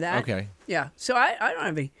admire that. Okay. Yeah, so I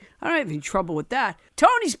don't have any trouble with that.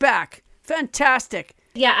 Tony's back. Fantastic.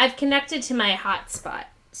 Yeah, I've connected to my hotspot,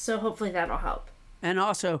 so hopefully that'll help. And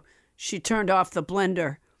also, she turned off the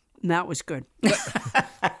blender, and that was good.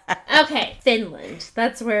 Okay, Finland.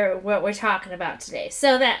 That's what we're talking about today.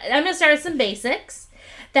 So I'm going to start with some basics.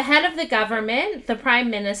 The head of the government, the prime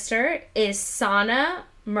minister, is Sanna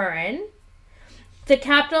Marin. The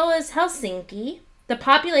capital is Helsinki. The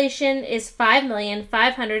population is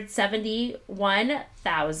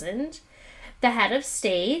 5,571,000. The head of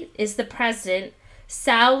state is the president,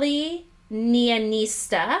 Sauli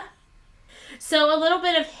Niinistö. So a little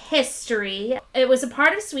bit of history. It was a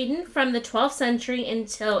part of Sweden from the 12th century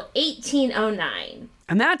until 1809.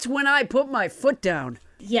 And that's when I put my foot down.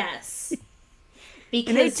 Yes. In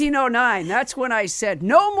Because 1809, that's when I said,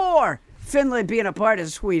 no more Finland being a part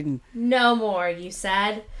of Sweden. no more, you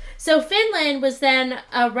said. So Finland was then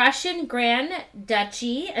a Russian Grand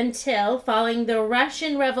Duchy until, following the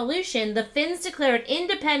Russian Revolution, the Finns declared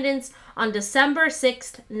independence on December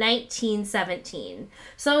 6th, 1917.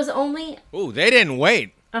 So it was only Ooh, they didn't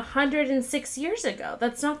wait. 106 years ago.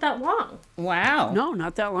 That's not that long. Wow. No,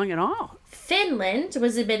 not that long at all. Finland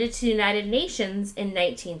was admitted to the United Nations in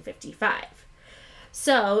 1955.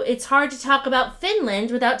 So it's hard to talk about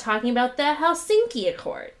Finland without talking about the Helsinki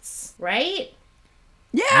Accords, right?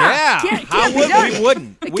 Yeah. Can't How be would done. we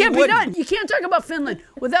wouldn't? It We can't be wouldn't. done. You can't talk about Finland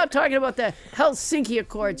without talking about the Helsinki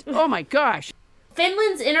Accords. Oh my gosh.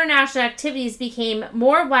 Finland's international activities became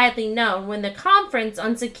more widely known when the Conference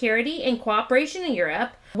on Security and Cooperation in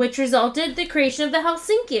Europe, which resulted in the creation of the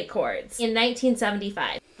Helsinki Accords in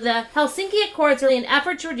 1975. The Helsinki Accords were an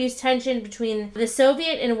effort to reduce tension between the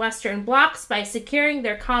Soviet and Western blocs by securing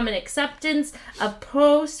their common acceptance of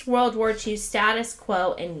post-World War II status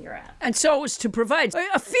quo in Europe. And so it was to provide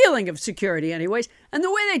a feeling of security anyways. And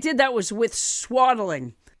the way they did that was with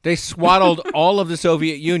swaddling. They swaddled all of the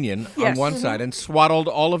Soviet Union on Yes. one side and swaddled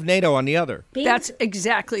all of NATO on the other. That's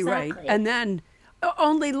exactly right. Exactly. And then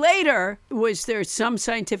Only later was there some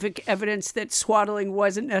scientific evidence that swaddling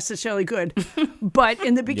wasn't necessarily good. But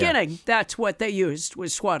in the beginning, that's what they used,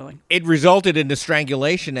 was swaddling. It resulted in the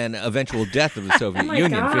strangulation and eventual death of the Soviet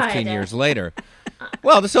Union God. 15 years later.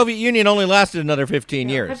 Well, the Soviet Union only lasted another 15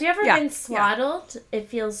 years. Have you ever been swaddled? It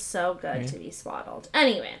feels so good to be swaddled.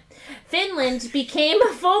 Anyway, Finland became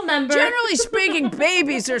a full member. Generally speaking,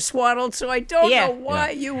 babies are swaddled, so I don't know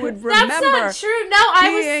why you would remember That's not true. No,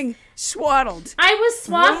 being swaddled. I was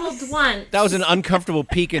swaddled once. That was an uncomfortable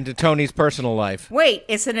peek into Tony's personal life. Wait,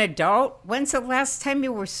 as an adult, when's the last time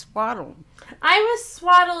you were swaddled? I was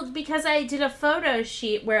swaddled because I did a photo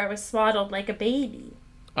shoot where I was swaddled like a baby.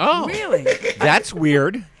 Oh. Really? That's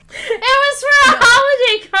weird. It was for a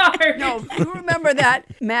holiday card. No, you remember that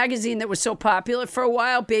magazine that was so popular for a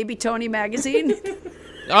while, Baby Tony magazine?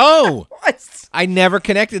 Oh. I never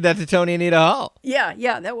connected that to Tony Anita Hall.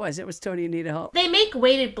 Yeah, that was. It was Tony Anita Hall. They make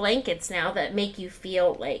weighted blankets now that make you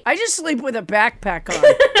feel like... I just sleep with a backpack on,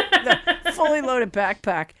 the fully loaded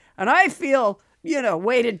backpack, and I feel,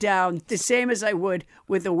 weighted down the same as I would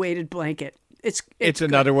with a weighted blanket. It's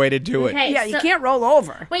another way to do it. Okay, Yeah, you can't roll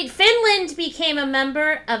over. Wait, Finland became a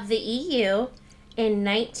member of the EU in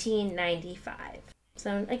 1995.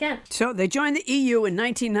 So, again. So they joined the EU in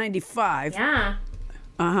 1995. Yeah.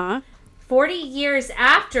 Uh-huh. 40 years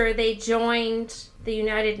after they joined the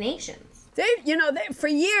United Nations. They for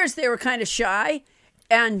years they were kind of shy,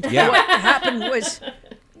 and what happened was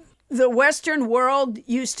the Western world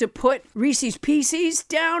used to put Reese's Pieces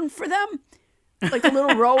down for them, like a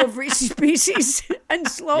little row of Reese's Pieces, and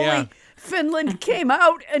slowly Finland came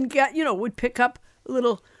out and would pick up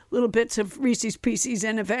little bits of Reese's Pieces,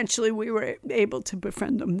 and eventually we were able to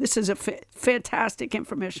befriend them. This is a fantastic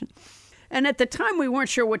information. And at the time, we weren't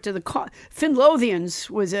sure what to call. Finlothians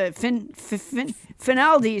was a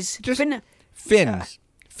Finaldies. Just Finns.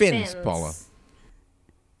 Finns, Paula.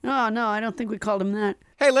 Oh, no, I don't think we called him that.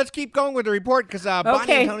 Hey, let's keep going with the report, because Bonnie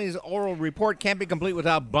and Tony's oral report can't be complete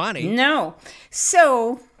without Bonnie. No.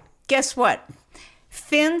 So, guess what?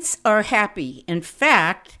 Finns are happy. In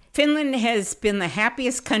fact, Finland has been the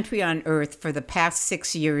happiest country on earth for the past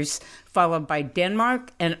 6 years, followed by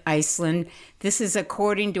Denmark and Iceland. This is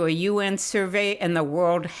according to a UN survey and the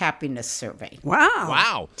World Happiness Survey.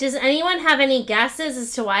 Wow. Does anyone have any guesses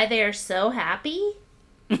as to why they are so happy?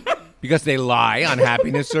 Because they lie on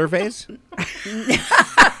happiness surveys?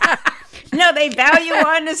 No, they value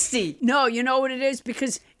honesty. No, you know what it is?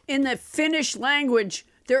 Because in the Finnish language,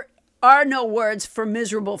 there are no words for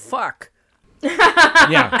miserable fuck.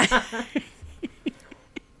 Yeah.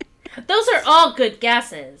 Those are all good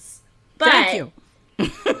guesses. But Thank you.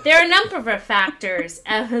 there are a number of factors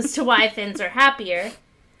as to why Finns are happier.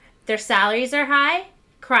 Their salaries are high,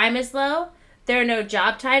 crime is low, there are no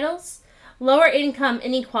job titles, lower income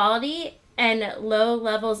inequality, and low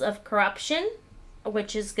levels of corruption,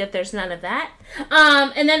 which is good. There's none of that.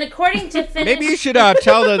 And then according to Finnish... Maybe you should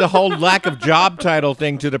tell the whole lack of job title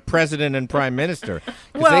thing to the president and prime minister,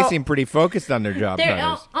 because they seem pretty focused on their job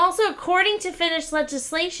titles. Also, according to Finnish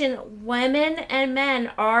legislation, women and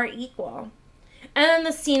men are equal. And then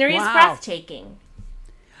the scenery is breathtaking.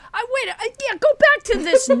 Go back to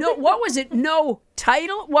this. What was it? No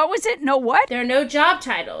title? What was it? No what? There are no job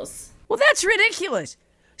titles. Well, that's ridiculous.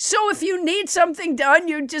 So if you need something done,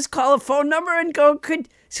 you just call a phone number and go, could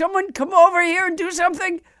someone come over here and do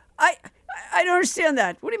something? I don't understand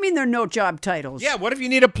that. What do you mean there are no job titles? Yeah, what if you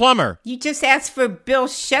need a plumber? You just ask for Bill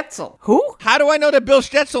Schetzel. Who? How do I know that Bill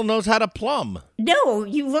Schetzel knows how to plumb? No,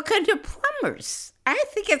 you look into plumbers. I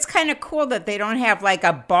think it's kind of cool that they don't have like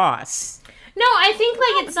a boss. No, I think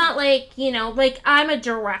like it's not like, like I'm a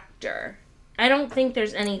director. I don't think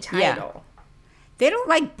there's any title. Yeah. They don't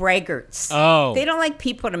like braggarts. Oh. They don't like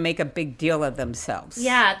people to make a big deal of themselves.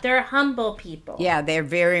 Yeah, they're humble people. Yeah, they're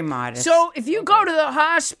very modest. So if you go to the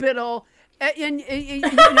hospital and you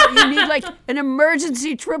need like an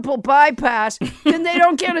emergency triple bypass, then they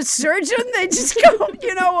don't get a surgeon. They just go,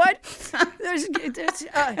 you know what? There's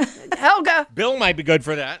Helga. Bill might be good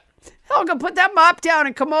for that. Helga, put that mop down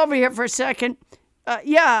and come over here for a second.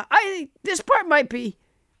 This part might be.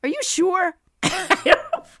 Are you sure?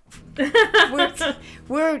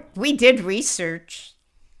 we did research.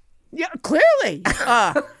 Yeah, clearly.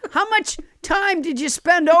 How much time did you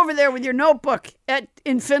spend over there with your notebook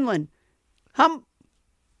in Finland?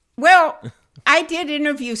 Well, I did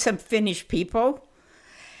interview some Finnish people.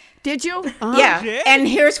 Did you? Yeah, and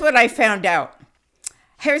here's what I found out.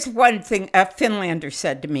 Here's one thing a Finlander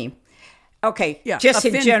said to me. Okay, just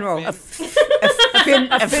in general. A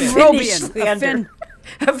Finlander.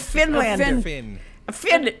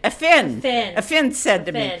 A Finn said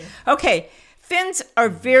to me. Okay, Finns are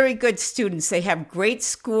very good students. They have great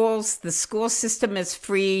schools. The school system is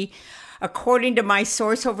free. According to my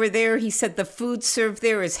source over there, he said the food served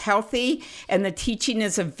there is healthy and the teaching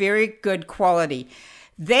is of very good quality.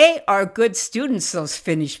 They are good students, those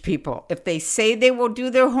Finnish people. If they say they will do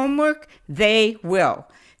their homework, they will.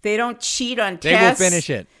 They don't cheat on tests. They will finish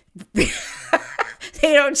it.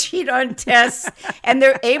 They don't cheat on tests, and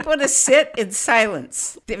they're able to sit in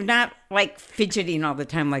silence. They're not like fidgeting all the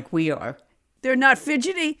time like we are. They're not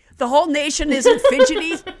fidgety? The whole nation isn't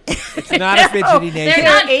fidgety? It's not a fidgety nation. They're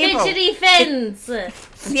not fidgety Finns.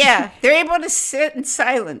 Yeah, they're able to sit in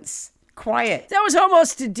silence, quiet. That was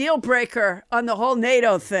almost a deal breaker on the whole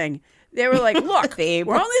NATO thing. They were like, look, They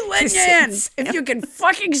we're only letting you in if you can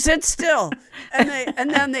fucking sit still.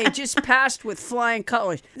 And then they just passed with flying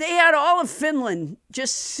colors. They had all of Finland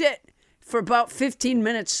just sit for about 15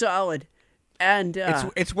 minutes solid. And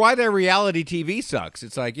it's why their reality TV sucks.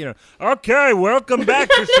 It's like, okay, welcome back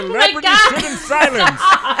to Celebrity Sit in Silence.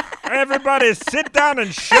 Everybody sit down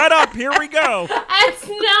and shut up. Here we go. That's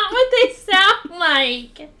not what they sound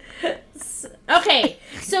like. Okay,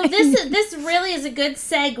 so this really is a good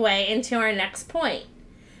segue into our next point.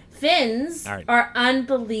 Finns are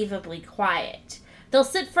unbelievably quiet. They'll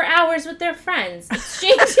sit for hours with their friends,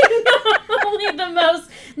 exchanging only the most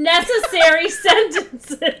necessary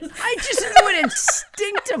sentences. I just knew it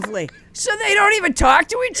instinctively. So they don't even talk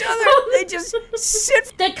to each other. They just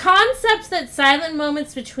sit. The concept that silent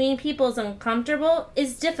moments between people is uncomfortable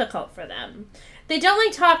is difficult for them. They don't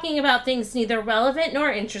like talking about things neither relevant nor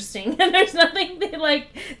interesting, and there's nothing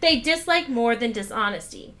they dislike more than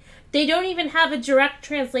dishonesty. They don't even have a direct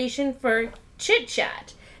translation for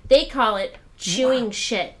chit-chat. They call it chewing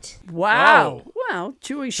shit. Wow. Well,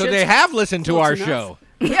 chewing shit. So they have listened to our show.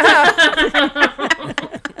 Yeah.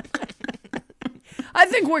 I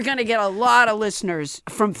think we're going to get a lot of listeners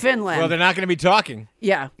from Finland. Well, they're not going to be talking.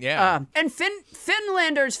 Yeah. Yeah. And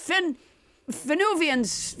Finlanders,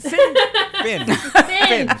 Finuvians,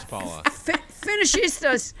 Finns, Paula.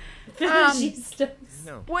 Finishistas.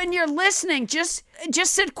 When you're listening, just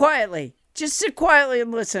sit quietly. Just sit quietly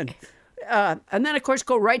and listen. And then, of course,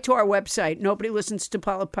 go right to our website,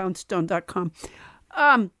 nobodylistens-to-paulapoundstone.com.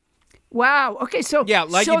 Wow. Okay, so... Yeah,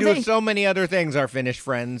 like you do with so many other things, our Finnish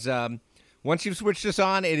friends. Once you've switched us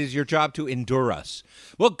on, it is your job to endure us.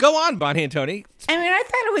 Well, go on, Bonnie and Tony. I mean, I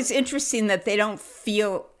thought it was interesting that they don't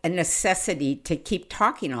feel a necessity to keep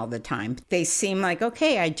talking all the time. They seem like,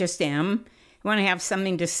 okay, I just am. When I have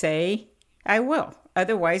something to say, I will.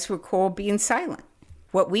 Otherwise, we're cool being silent.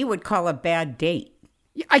 What we would call a bad date.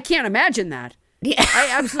 I can't imagine that. Yeah. I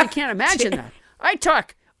absolutely can't imagine that. I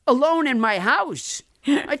talk alone in my house.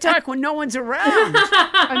 I talk when no one's around.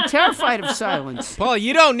 I'm terrified of silence. Paul,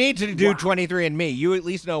 you don't need to do 23andMe. You at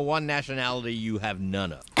least know one nationality you have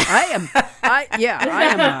none of. I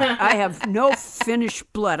have no Finnish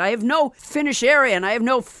blood. I have no Finnish Aryan. I have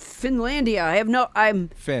no Finlandia. I'm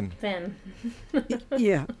Finn.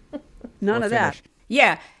 Yeah. None of that.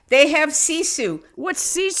 Yeah. They have sisu.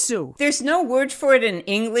 What's sisu? There's no word for it in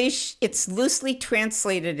English. It's loosely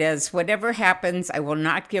translated as whatever happens, I will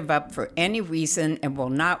not give up for any reason and will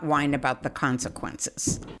not whine about the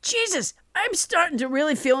consequences. Jesus, I'm starting to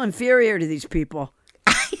really feel inferior to these people.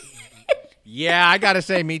 Yeah, I gotta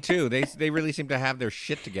say, me too. They really seem to have their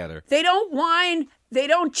shit together. They don't whine. They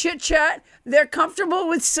don't chit-chat. They're comfortable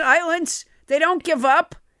with silence. They don't give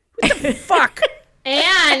up. What the fuck?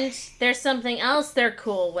 And there's something else they're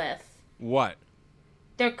cool with. What?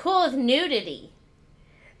 They're cool with nudity.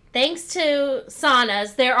 Thanks to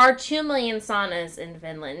saunas, there are 2 million saunas in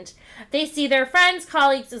Finland. They see their friends,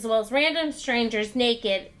 colleagues, as well as random strangers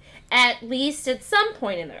naked, at least at some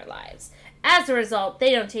point in their lives. As a result,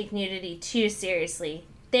 they don't take nudity too seriously.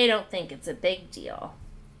 They don't think it's a big deal.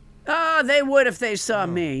 Oh, they would if they saw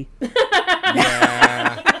me.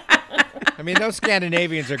 Yeah. I mean, those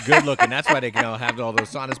Scandinavians are good looking. That's why they can all have all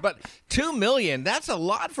those saunas. But 2 million, that's a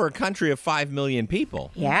lot for a country of 5 million people.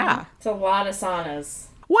 Yeah. It's a lot of saunas.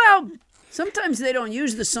 Well, sometimes they don't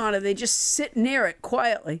use the sauna. They just sit near it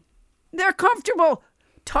quietly. They're comfortable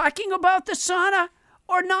talking about the sauna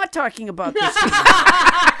or not talking about the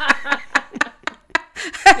sauna.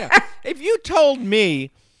 Yeah. If you told me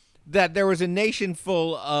that there was a nation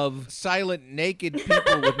full of silent, naked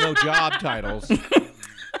people with no job titles...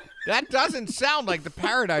 That doesn't sound like the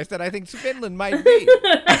paradise that I think Finland might be.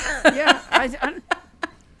 Yeah,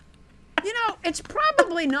 it's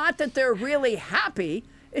probably not that they're really happy.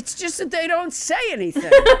 It's just that they don't say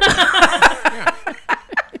anything. Yeah.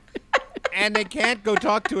 And they can't go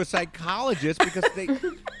talk to a psychologist because they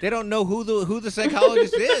don't know who the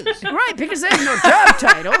psychologist is. Right, because they have no job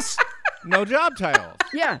titles. No job titles.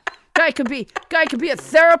 Yeah. Guy could be a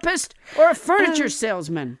therapist or a furniture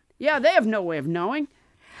salesman. Yeah, they have no way of knowing.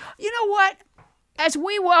 You know what? As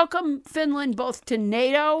we welcome Finland both to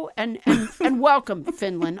NATO and welcome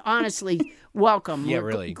Finland, honestly, welcome. Yeah,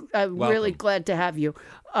 really. Really glad to have you.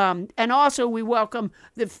 And also we welcome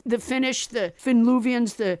the Finnish, the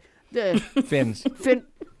Finluvians, the Finns.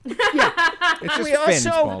 Yeah. It's just We Finns,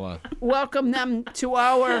 also Paula. welcome them to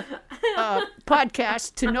our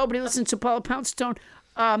podcast, to Nobody Listens to Paula Poundstone.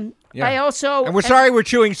 Yeah. I also... And we're sorry we're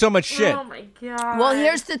chewing so much shit. Oh my god. Well,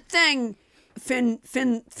 here's the thing,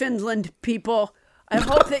 Finland people. I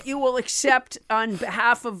hope that you will accept on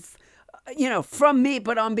behalf of, from me,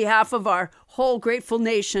 but on behalf of our whole grateful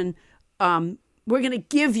nation, we're going to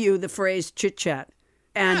give you the phrase chit-chat.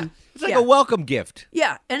 And It's like a welcome gift.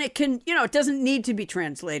 yeah, and it can, it doesn't need to be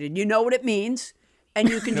translated. You know what it means, and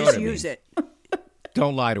you can Know just what it use means. it.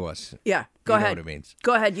 Don't lie to us. Yeah, go You know ahead. what it means.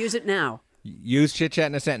 Go ahead, use it now. Use chit-chat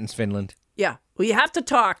in a sentence, Finland. Yeah, well, you have to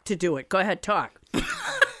talk to do it. Go ahead, talk.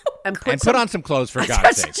 And Put on some clothes, for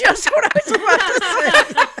God's sake. That's just what I was about to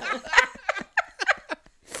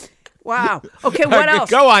say. Wow. Okay, what else?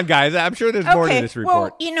 Go on, guys. I'm sure there's more to this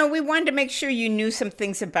report. Well, we wanted to make sure you knew some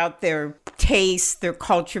things about their taste, their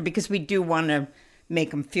culture, because we do want to make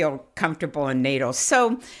them feel comfortable in NATO.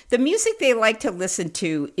 So the music they like to listen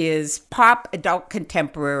to is pop, adult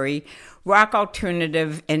contemporary, rock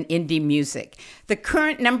alternative, and indie music. The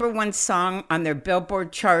current #1 song on their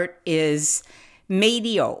Billboard chart is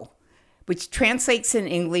Medio, which translates in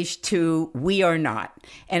English to We Are Not.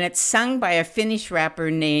 And it's sung by a Finnish rapper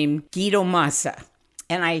named Guido Massa.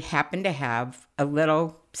 And I happen to have a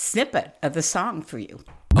little snippet of the song for you.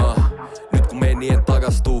 Nyt kun menien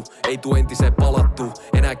takastuu, ei tuu entiseen palattu.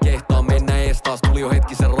 Enää kehtaa mennä ees taas, tuli jo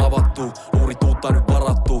hetkisen ravattu. Luurit uutta nyt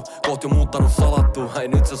varattu, koht jo muuttanut salattu. Ai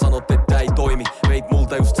nyt sä sanot, että ei toimi, veit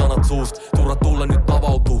multa just sanat suust. Turra tulla nyt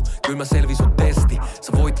avautuu, kyl mä selvis sun testi.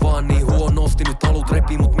 Sä voit vaan niin huonosti, nyt haluut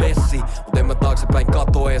repii mut messi. Mut en mä taaksepäin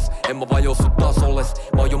kato ees, en mä vajo sun tasolles.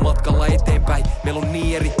 Mä oon jo matkalla eteenpäin, meillä on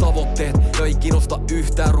niin eri tavoitteet. Ja ei kiinnosta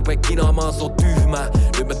yhtään, rupee kinaamaan, se on tyhmää.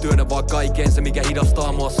 Nyt mä työnnän vaan kaikkeen se, mikä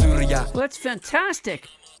hidastaa mua syrjää. Well, that's fantastic.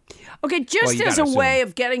 Okay, just as a way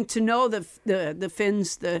of getting to know the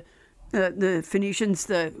Finns, the Phoenicians,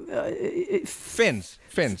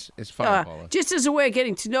 Finns is fine, Paula. just as a way of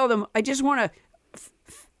getting to know them, I just want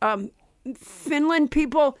to, Finland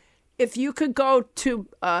people, if you could go to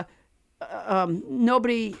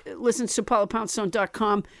Nobody Listens to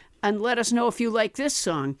PaulaPoundstone.com and let us know if you like this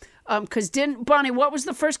song. Because Bonnie, what was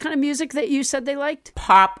the first kind of music that you said they liked?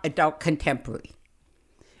 Pop, adult contemporary.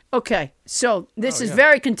 Okay, so this is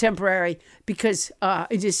very contemporary because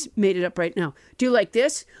I just made it up right now. Do you like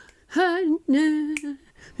this? Well,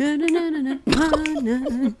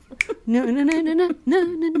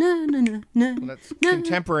 that's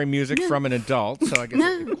contemporary music from an adult, so I guess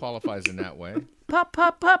it qualifies in that way. Pop,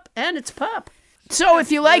 pop, pop, and it's pop. So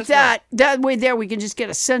if you like that way there, we can just get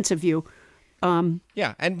a sense of you.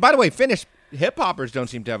 Yeah, and by the way, Finnish hip-hoppers don't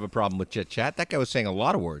seem to have a problem with chit-chat. That guy was saying a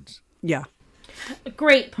lot of words. Yeah.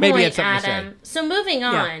 Great point, Maybe it's something to say. Adam. So moving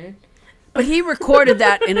on. But he recorded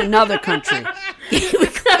that in another country.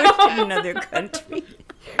 Another country.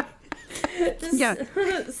 Yeah.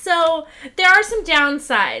 So there are some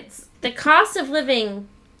downsides. The cost of living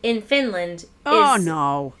in Finland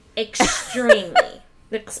is extremely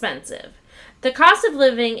expensive. The cost of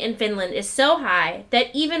living in Finland is so high that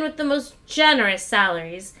even with the most generous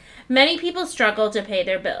salaries, many people struggle to pay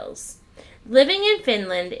their bills. Living in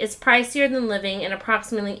Finland is pricier than living in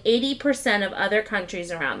approximately 80% of other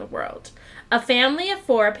countries around the world. A family of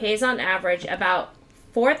 4 pays on average about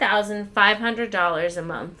 $4,500 a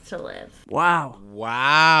month to live. Wow.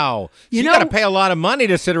 You got to pay a lot of money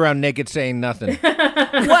to sit around naked saying nothing.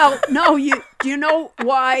 Well, no, you know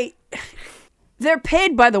why? They're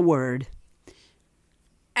paid by the word.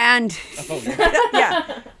 And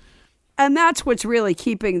yeah. And that's what's really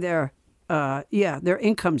keeping their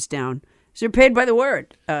incomes down. So they're paid by the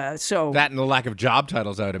word. So that and the lack of job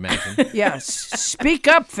titles, I would imagine. Yes. Speak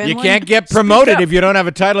up, Finland. You can't get promoted if you don't have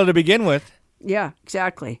a title to begin with. Yeah,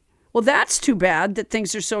 exactly. Well, that's too bad that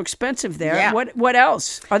things are so expensive there. Yeah. What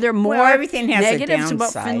else? Are there more everything has negatives a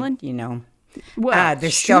about downside, Finland? you know. Well,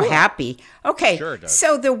 they're still happy. Okay, Sure it does.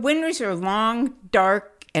 so the winters are long,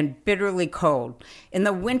 dark, and bitterly cold. In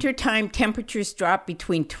the wintertime, temperatures drop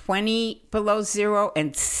between 20 below zero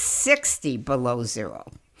and 60 below zero.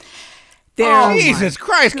 Jesus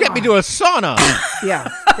Christ, get me to a sauna. Yeah,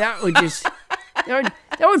 that would just...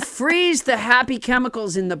 That would freeze the happy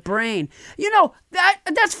chemicals in the brain. You know,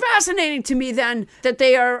 that's fascinating to me then, that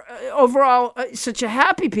they are overall such a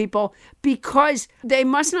happy people, because they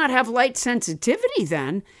must not have light sensitivity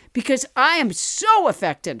then, because I am so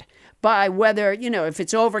affected by whether, if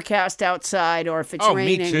it's overcast outside or if it's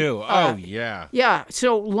raining. Oh, me too. Yeah. Yeah,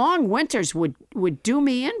 so long winters would do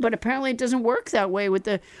me in, but apparently it doesn't work that way with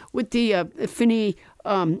the finny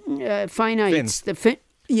finites. Fins.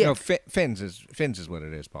 No, fins is what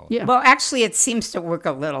it is, Paula. Yeah. Well, actually, it seems to work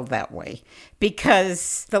a little that way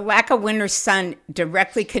because the lack of winter sun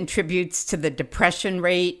directly contributes to the depression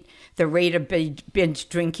rate, the rate of binge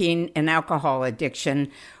drinking, and alcohol addiction,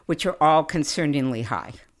 which are all concerningly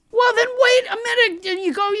high. Well, then wait a minute.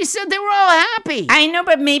 You said they were all happy. I know,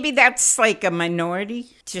 but maybe that's like a minority.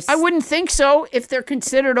 I wouldn't think so. If they're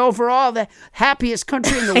considered overall the happiest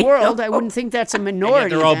country in the world, I wouldn't think that's a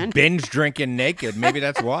minority. They're all then. binge drinking naked. Maybe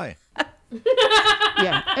that's why.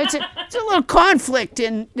 Yeah, it's a little conflict,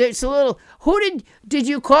 and there's a little. Who did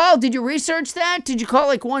you call? Did you research that? Did you call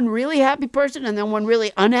like one really happy person and then one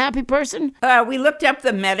really unhappy person? We looked up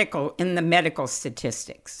the medical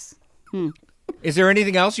statistics. Is there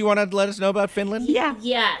anything else you want to let us know about Finland? Yeah.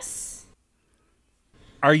 Yes.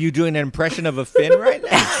 Are you doing an impression of a Finn right now?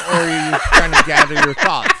 Or are you trying to gather your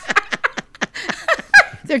thoughts?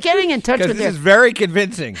 They're getting in touch with this is very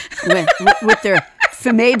convincing. with their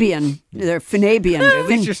Finabian. At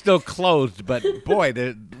least you're still clothed, but boy,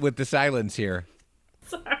 with the silence here.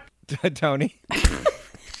 Sorry. Tony?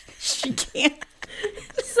 She can't.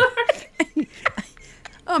 Sorry.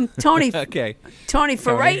 Tony. Okay. Tony,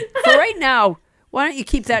 for right now, why don't you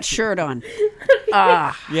keep that shirt on?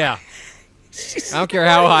 Yeah. I don't care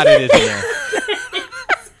how hot it is in there.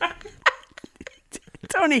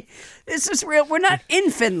 Tony, this is real. We're not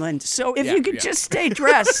in Finland, so if you could just stay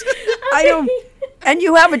dressed. I don't. And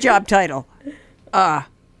you have a job title.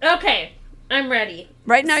 Okay, I'm ready.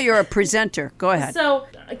 Right now, you're a presenter. Go ahead. So,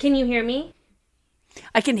 can you hear me?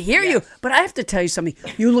 I can hear you, but I have to tell you something.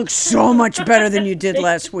 You look so much better than you did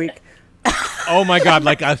last week. Oh my God,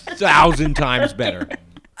 like 1,000 times better.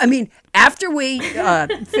 I mean, after we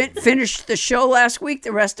finished the show last week,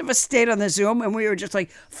 the rest of us stayed on the Zoom, and we were just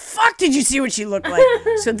like, fuck, did you see what she looked like?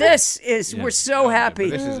 So this is, we're so happy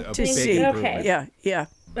This is a to big see. improvement. Okay. Yeah.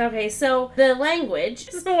 Okay, so the language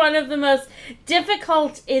is one of the most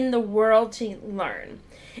difficult in the world to learn.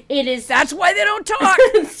 It is. That's why they don't talk.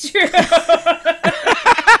 It's true.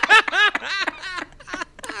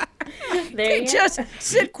 They just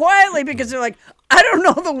sit quietly because they're like, I don't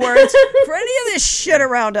know the words for any of this shit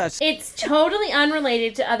around us. It's totally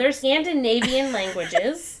unrelated to other Scandinavian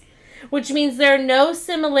languages, which means there are no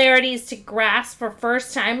similarities to grasp for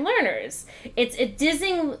first-time learners. It's a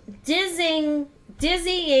dizzying.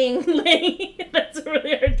 That's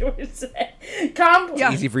really hard to say.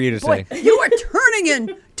 Yeah. Easy for you to Boy, say. you are turning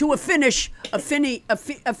into a Finn. It's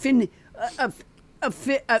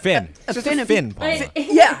just a fin, Paula.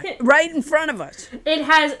 Yeah, right in front of us. It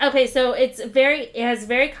has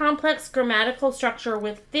very complex grammatical structure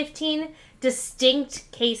with 15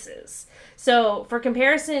 distinct cases. So for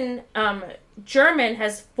comparison, German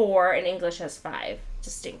has 4 and English has 5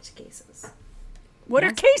 distinct cases. What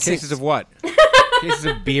are cases? Cases of what? Cases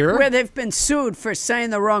of beer? Where they've been sued for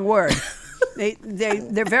saying the wrong word.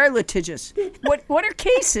 They're very litigious. What are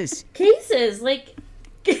cases? Cases, like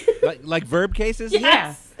verb cases? yes,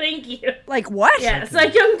 Yeah. thank you. Like what? Yes, I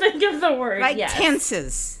couldn't think of the word. Like yes.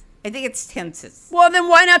 tenses. I think it's tenses. Well, then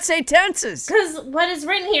why not say tenses? Because what is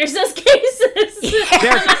written here says cases.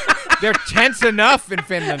 They're tense enough in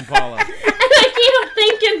Finland, Paula. And I can't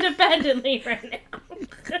think independently right now.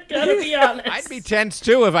 I gotta be honest. I'd be tense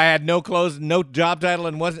too if I had no clothes, no job title,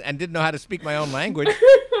 and didn't know how to speak my own language.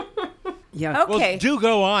 Yeah. Okay. Well, do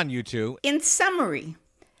go on, you two. In summary,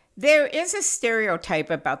 there is a stereotype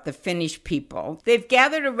about the Finnish people. They've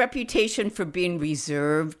gathered a reputation for being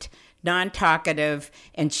reserved, non-talkative,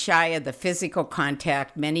 and shy of the physical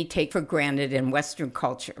contact many take for granted in Western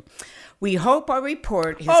culture. We hope our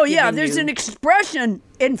report has given there's you... an expression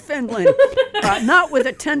in Finland, not with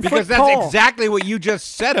a 10-foot Because that's pole. exactly what you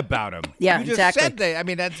just said about them. Yeah, you just exactly.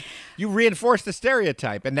 said you reinforced the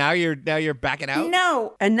stereotype, and now you're backing out.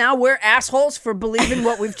 No. And now we're assholes for believing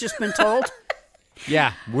what we've just been told.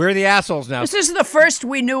 Yeah, we're the assholes now. This is the first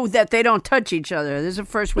we knew that they don't touch each other. This is the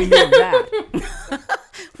first we knew of that.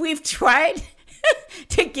 We've tried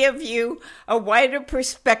to give you a wider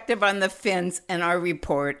perspective on the Finns in our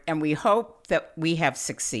report, and we hope that we have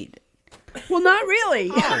succeeded. Well, not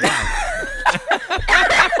really.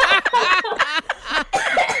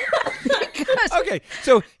 Okay,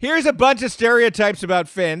 so here's a bunch of stereotypes about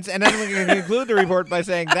Finns, and then we're going to conclude the report by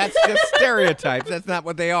saying that's just stereotypes. That's not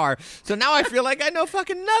what they are. So now I feel like I know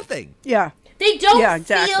fucking nothing. Yeah. They don't Yeah,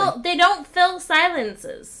 exactly. they don't fill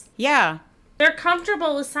silences. Yeah. They're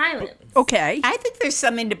comfortable with silence. Okay. I think there's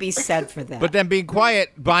something to be said for that. But then being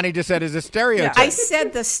quiet, Bonnie just said, is a stereotype. I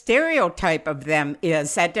said the stereotype of them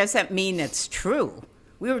is, that doesn't mean it's true.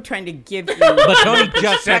 We were trying to give you... But Tony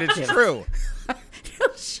just said it's true.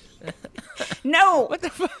 No. What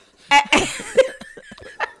the fuck?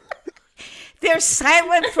 They're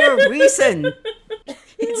silent for a reason.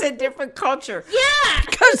 It's a different culture. Yeah!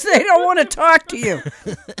 Because they don't want to talk to you.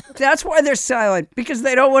 That's why they're silent, because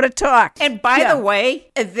they don't want to talk. And by the way,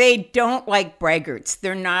 they don't like braggarts.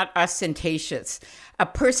 They're not ostentatious. A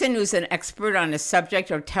person who's an expert on a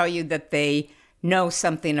subject will tell you that they know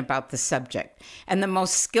something about the subject. And the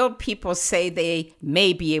most skilled people say they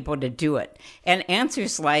may be able to do it. And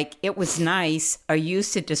answers like, it was nice, are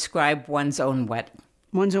used to describe one's own wedding.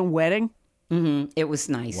 One's own wedding? Mm-hmm. It was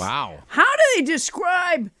nice. Wow. How do they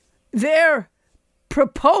describe their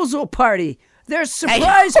proposal party? Their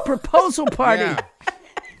surprise proposal party.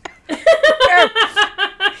 Yeah.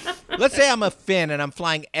 Let's say I'm a Finn and I'm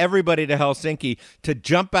flying everybody to Helsinki to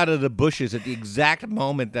jump out of the bushes at the exact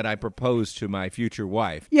moment that I propose to my future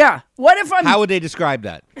wife. Yeah. What if I'm... How would they describe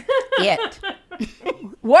that? It.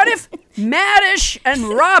 What if Maddish and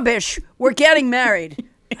Robbish were getting married?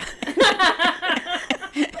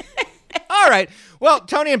 All right. Well,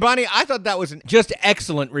 Tony and Bonnie, I thought that was an just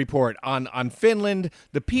excellent report on Finland,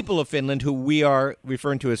 the people of Finland, who we are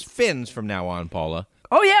referring to as Finns from now on, Paula.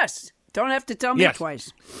 Oh, yes. Don't have to tell me Yes.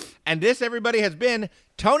 twice. And this, everybody, has been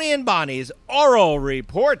Tony and Bonnie's Oral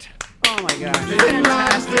Report. Oh, my gosh.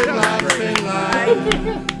 Finland, Finland,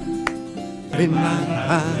 Finland. Finland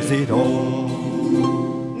has it all.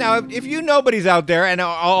 Now, if you nobodies out there and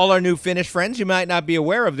all our new Finnish friends, you might not be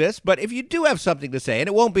aware of this, but if you do have something to say, and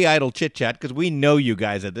it won't be idle chit-chat because we know you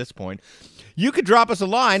guys at this point, you could drop us a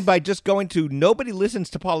line by just going to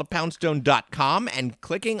nobodylistens-to-paulapoundstone.com and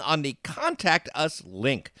clicking on the Contact Us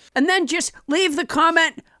link. And then just leave the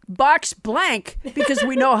comment box blank because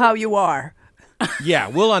we know how you are. Yeah,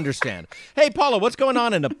 we'll understand. Hey, Paula, what's going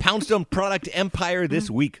on in the Poundstone product empire this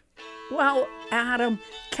week? Well, Adam,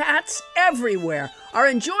 cats everywhere are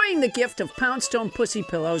enjoying the gift of Poundstone pussy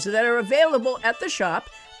pillows that are available at the shop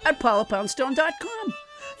at paulapoundstone.com.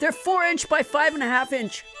 They're 4-inch by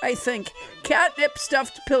 5.5-inch, I think, catnip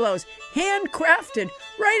stuffed pillows, handcrafted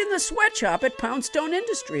right in the sweatshop at Poundstone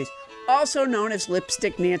Industries, also known as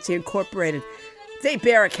Lipstick Nancy Incorporated. They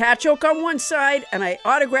bear a cat joke on one side, and I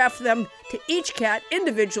autograph them to each cat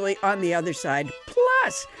individually on the other side.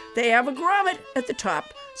 Plus, they have a grommet at the top,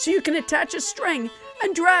 so you can attach a string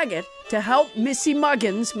and drag it to help Missy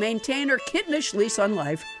Muggins maintain her kittenish lease on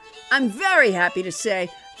life. I'm very happy to say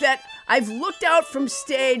that I've looked out from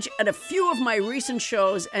stage at a few of my recent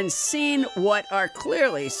shows and seen what are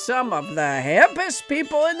clearly some of the hippest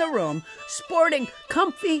people in the room sporting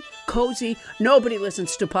comfy, cozy, nobody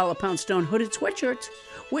listens to Paula Poundstone hooded sweatshirts,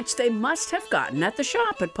 which they must have gotten at the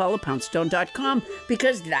shop at paulapoundstone.com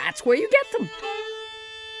because that's where you get them.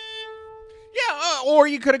 Yeah, or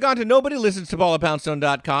you could have gone to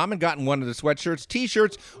nobodylistens-to-paulapoundstone.com and gotten one of the sweatshirts,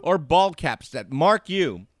 t-shirts, or ball caps that mark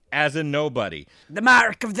you as a nobody. The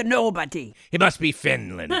mark of the nobody. It must be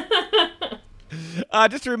Finland.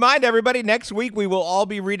 Just to remind everybody, next week we will all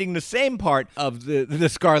be reading the same part of the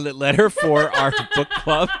Scarlet Letter for our book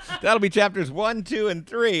club. That'll be chapters 1, 2, and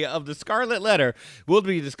 3 of the Scarlet Letter. We'll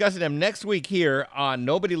be discussing them next week here on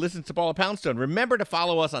Nobody Listens to Paula Poundstone. Remember to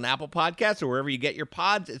follow us on Apple Podcasts or wherever you get your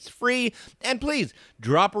pods. It's free. And please,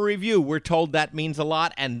 drop a review. We're told that means a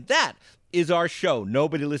lot, and that is our show.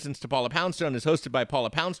 Nobody Listens to Paula Poundstone is hosted by Paula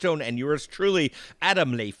Poundstone and yours truly,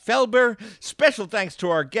 Adam Lefebvre. Special thanks to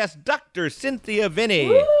our guest, Dr. Cynthia Vinney.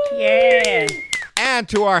 Woo! Yeah. And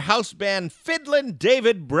to our house band, Fiddlin'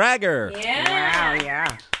 David Bragger. Yeah. Wow,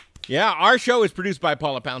 yeah. Yeah, our show is produced by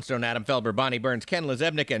Paula Poundstone, Adam Felber, Bonnie Burns, Ken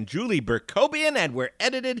Lezebnik, and Julie Berkobian, and we're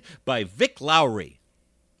edited by Vic Lowry.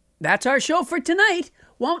 That's our show for tonight.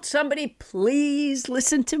 Won't somebody please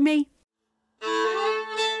listen to me?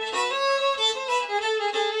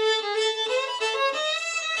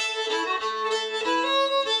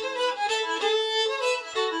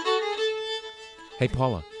 Hey,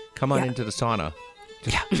 Paula, come on into the sauna.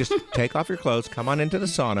 Just take off your clothes, come on into the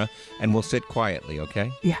sauna, and we'll sit quietly,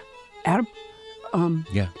 okay? Yeah. Adam,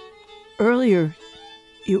 Yeah. earlier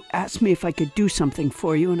you asked me if I could do something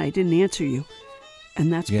for you, and I didn't answer you.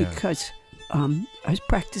 And that's because I was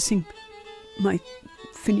practicing my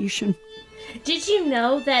Phoenician. Did you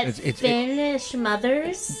know that Finnish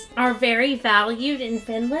mothers are very valued in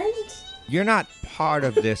Finland? You're not part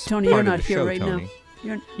of this Tony, part you're of not the here show, right Tony. now.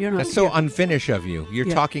 You're not That's so here. unfinnish of you. You're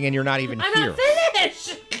talking and you're not even I'm here. not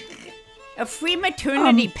Finnish! A free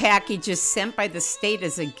maternity package is sent by the state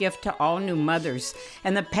as a gift to all new mothers.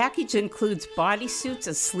 And the package includes bodysuits,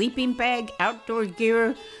 a sleeping bag, outdoor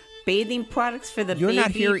gear, bathing products for the baby. You're not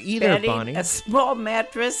here either, bedding, Bonnie. a small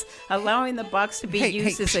mattress, allowing the box to be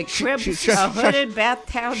used as a crib, shush, a hooded bath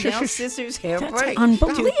towel, nail scissors, hairbrush,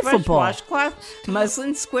 unbelievable. toothbrush, washcloth,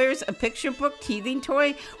 muslin squares, a picture book, teething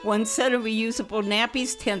toy, one set of reusable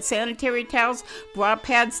nappies, 10 sanitary towels, bra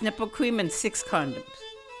pads, nipple cream, and 6 condoms.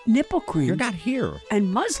 Nipple cream. You're not here.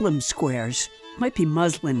 And Muslim squares. Might be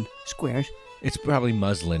muslin squares. It's probably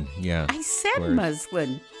muslin, yeah. I said Squares.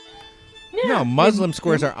 muslin. No, Muslim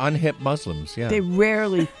squares are unhip Muslims, yeah. They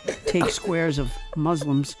rarely take squares of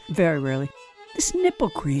Muslims. Very rarely. This nipple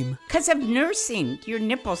cream. Because of nursing, your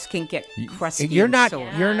nipples can get crusty. You're and not sore.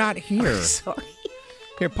 You're not here. Sorry.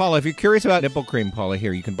 Here, Paula, if you're curious about nipple cream, Paula,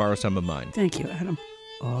 here, you can borrow some of mine. Thank you, Adam.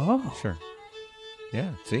 Oh. Sure. Yeah,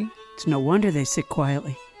 see? It's no wonder they sit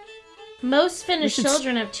quietly. Most Finnish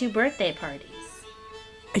children have 2 birthday parties.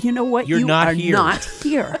 You know what? You're you not are here. not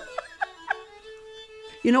here.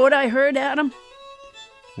 You know what I heard, Adam?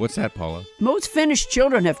 What's that, Paula? Most Finnish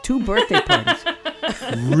children have 2 birthday parties.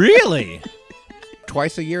 Really?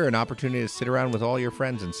 Twice a year, an opportunity to sit around with all your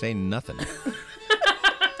friends and say nothing.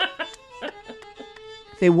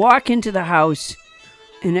 They walk into the house,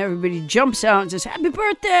 and everybody jumps out and says, "Happy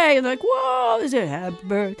birthday!" And they're like, "Whoa, is it happy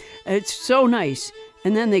birthday?" And it's so nice.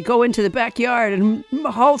 And then they go into the backyard, and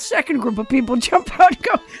a whole second group of people jump out and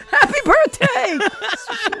go, "Happy birthday!"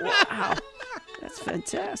 Wow. That's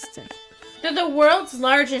fantastic. They're the world's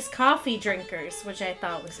largest coffee drinkers, which I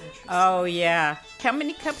thought was interesting. Oh, yeah. How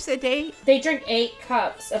many cups a day? They drink 8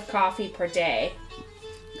 cups of coffee per day.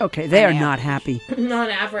 Okay, they are not happy. On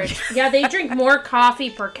average. Yeah, they drink more coffee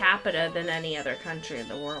per capita than any other country in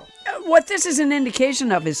the world. What this is an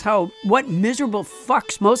indication of is what miserable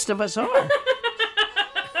fucks most of us are.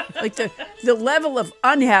 Like the level of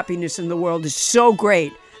unhappiness in the world is so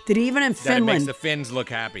great that even in That it Finland... makes the Finns look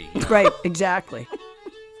happy. Right, exactly.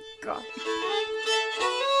 God.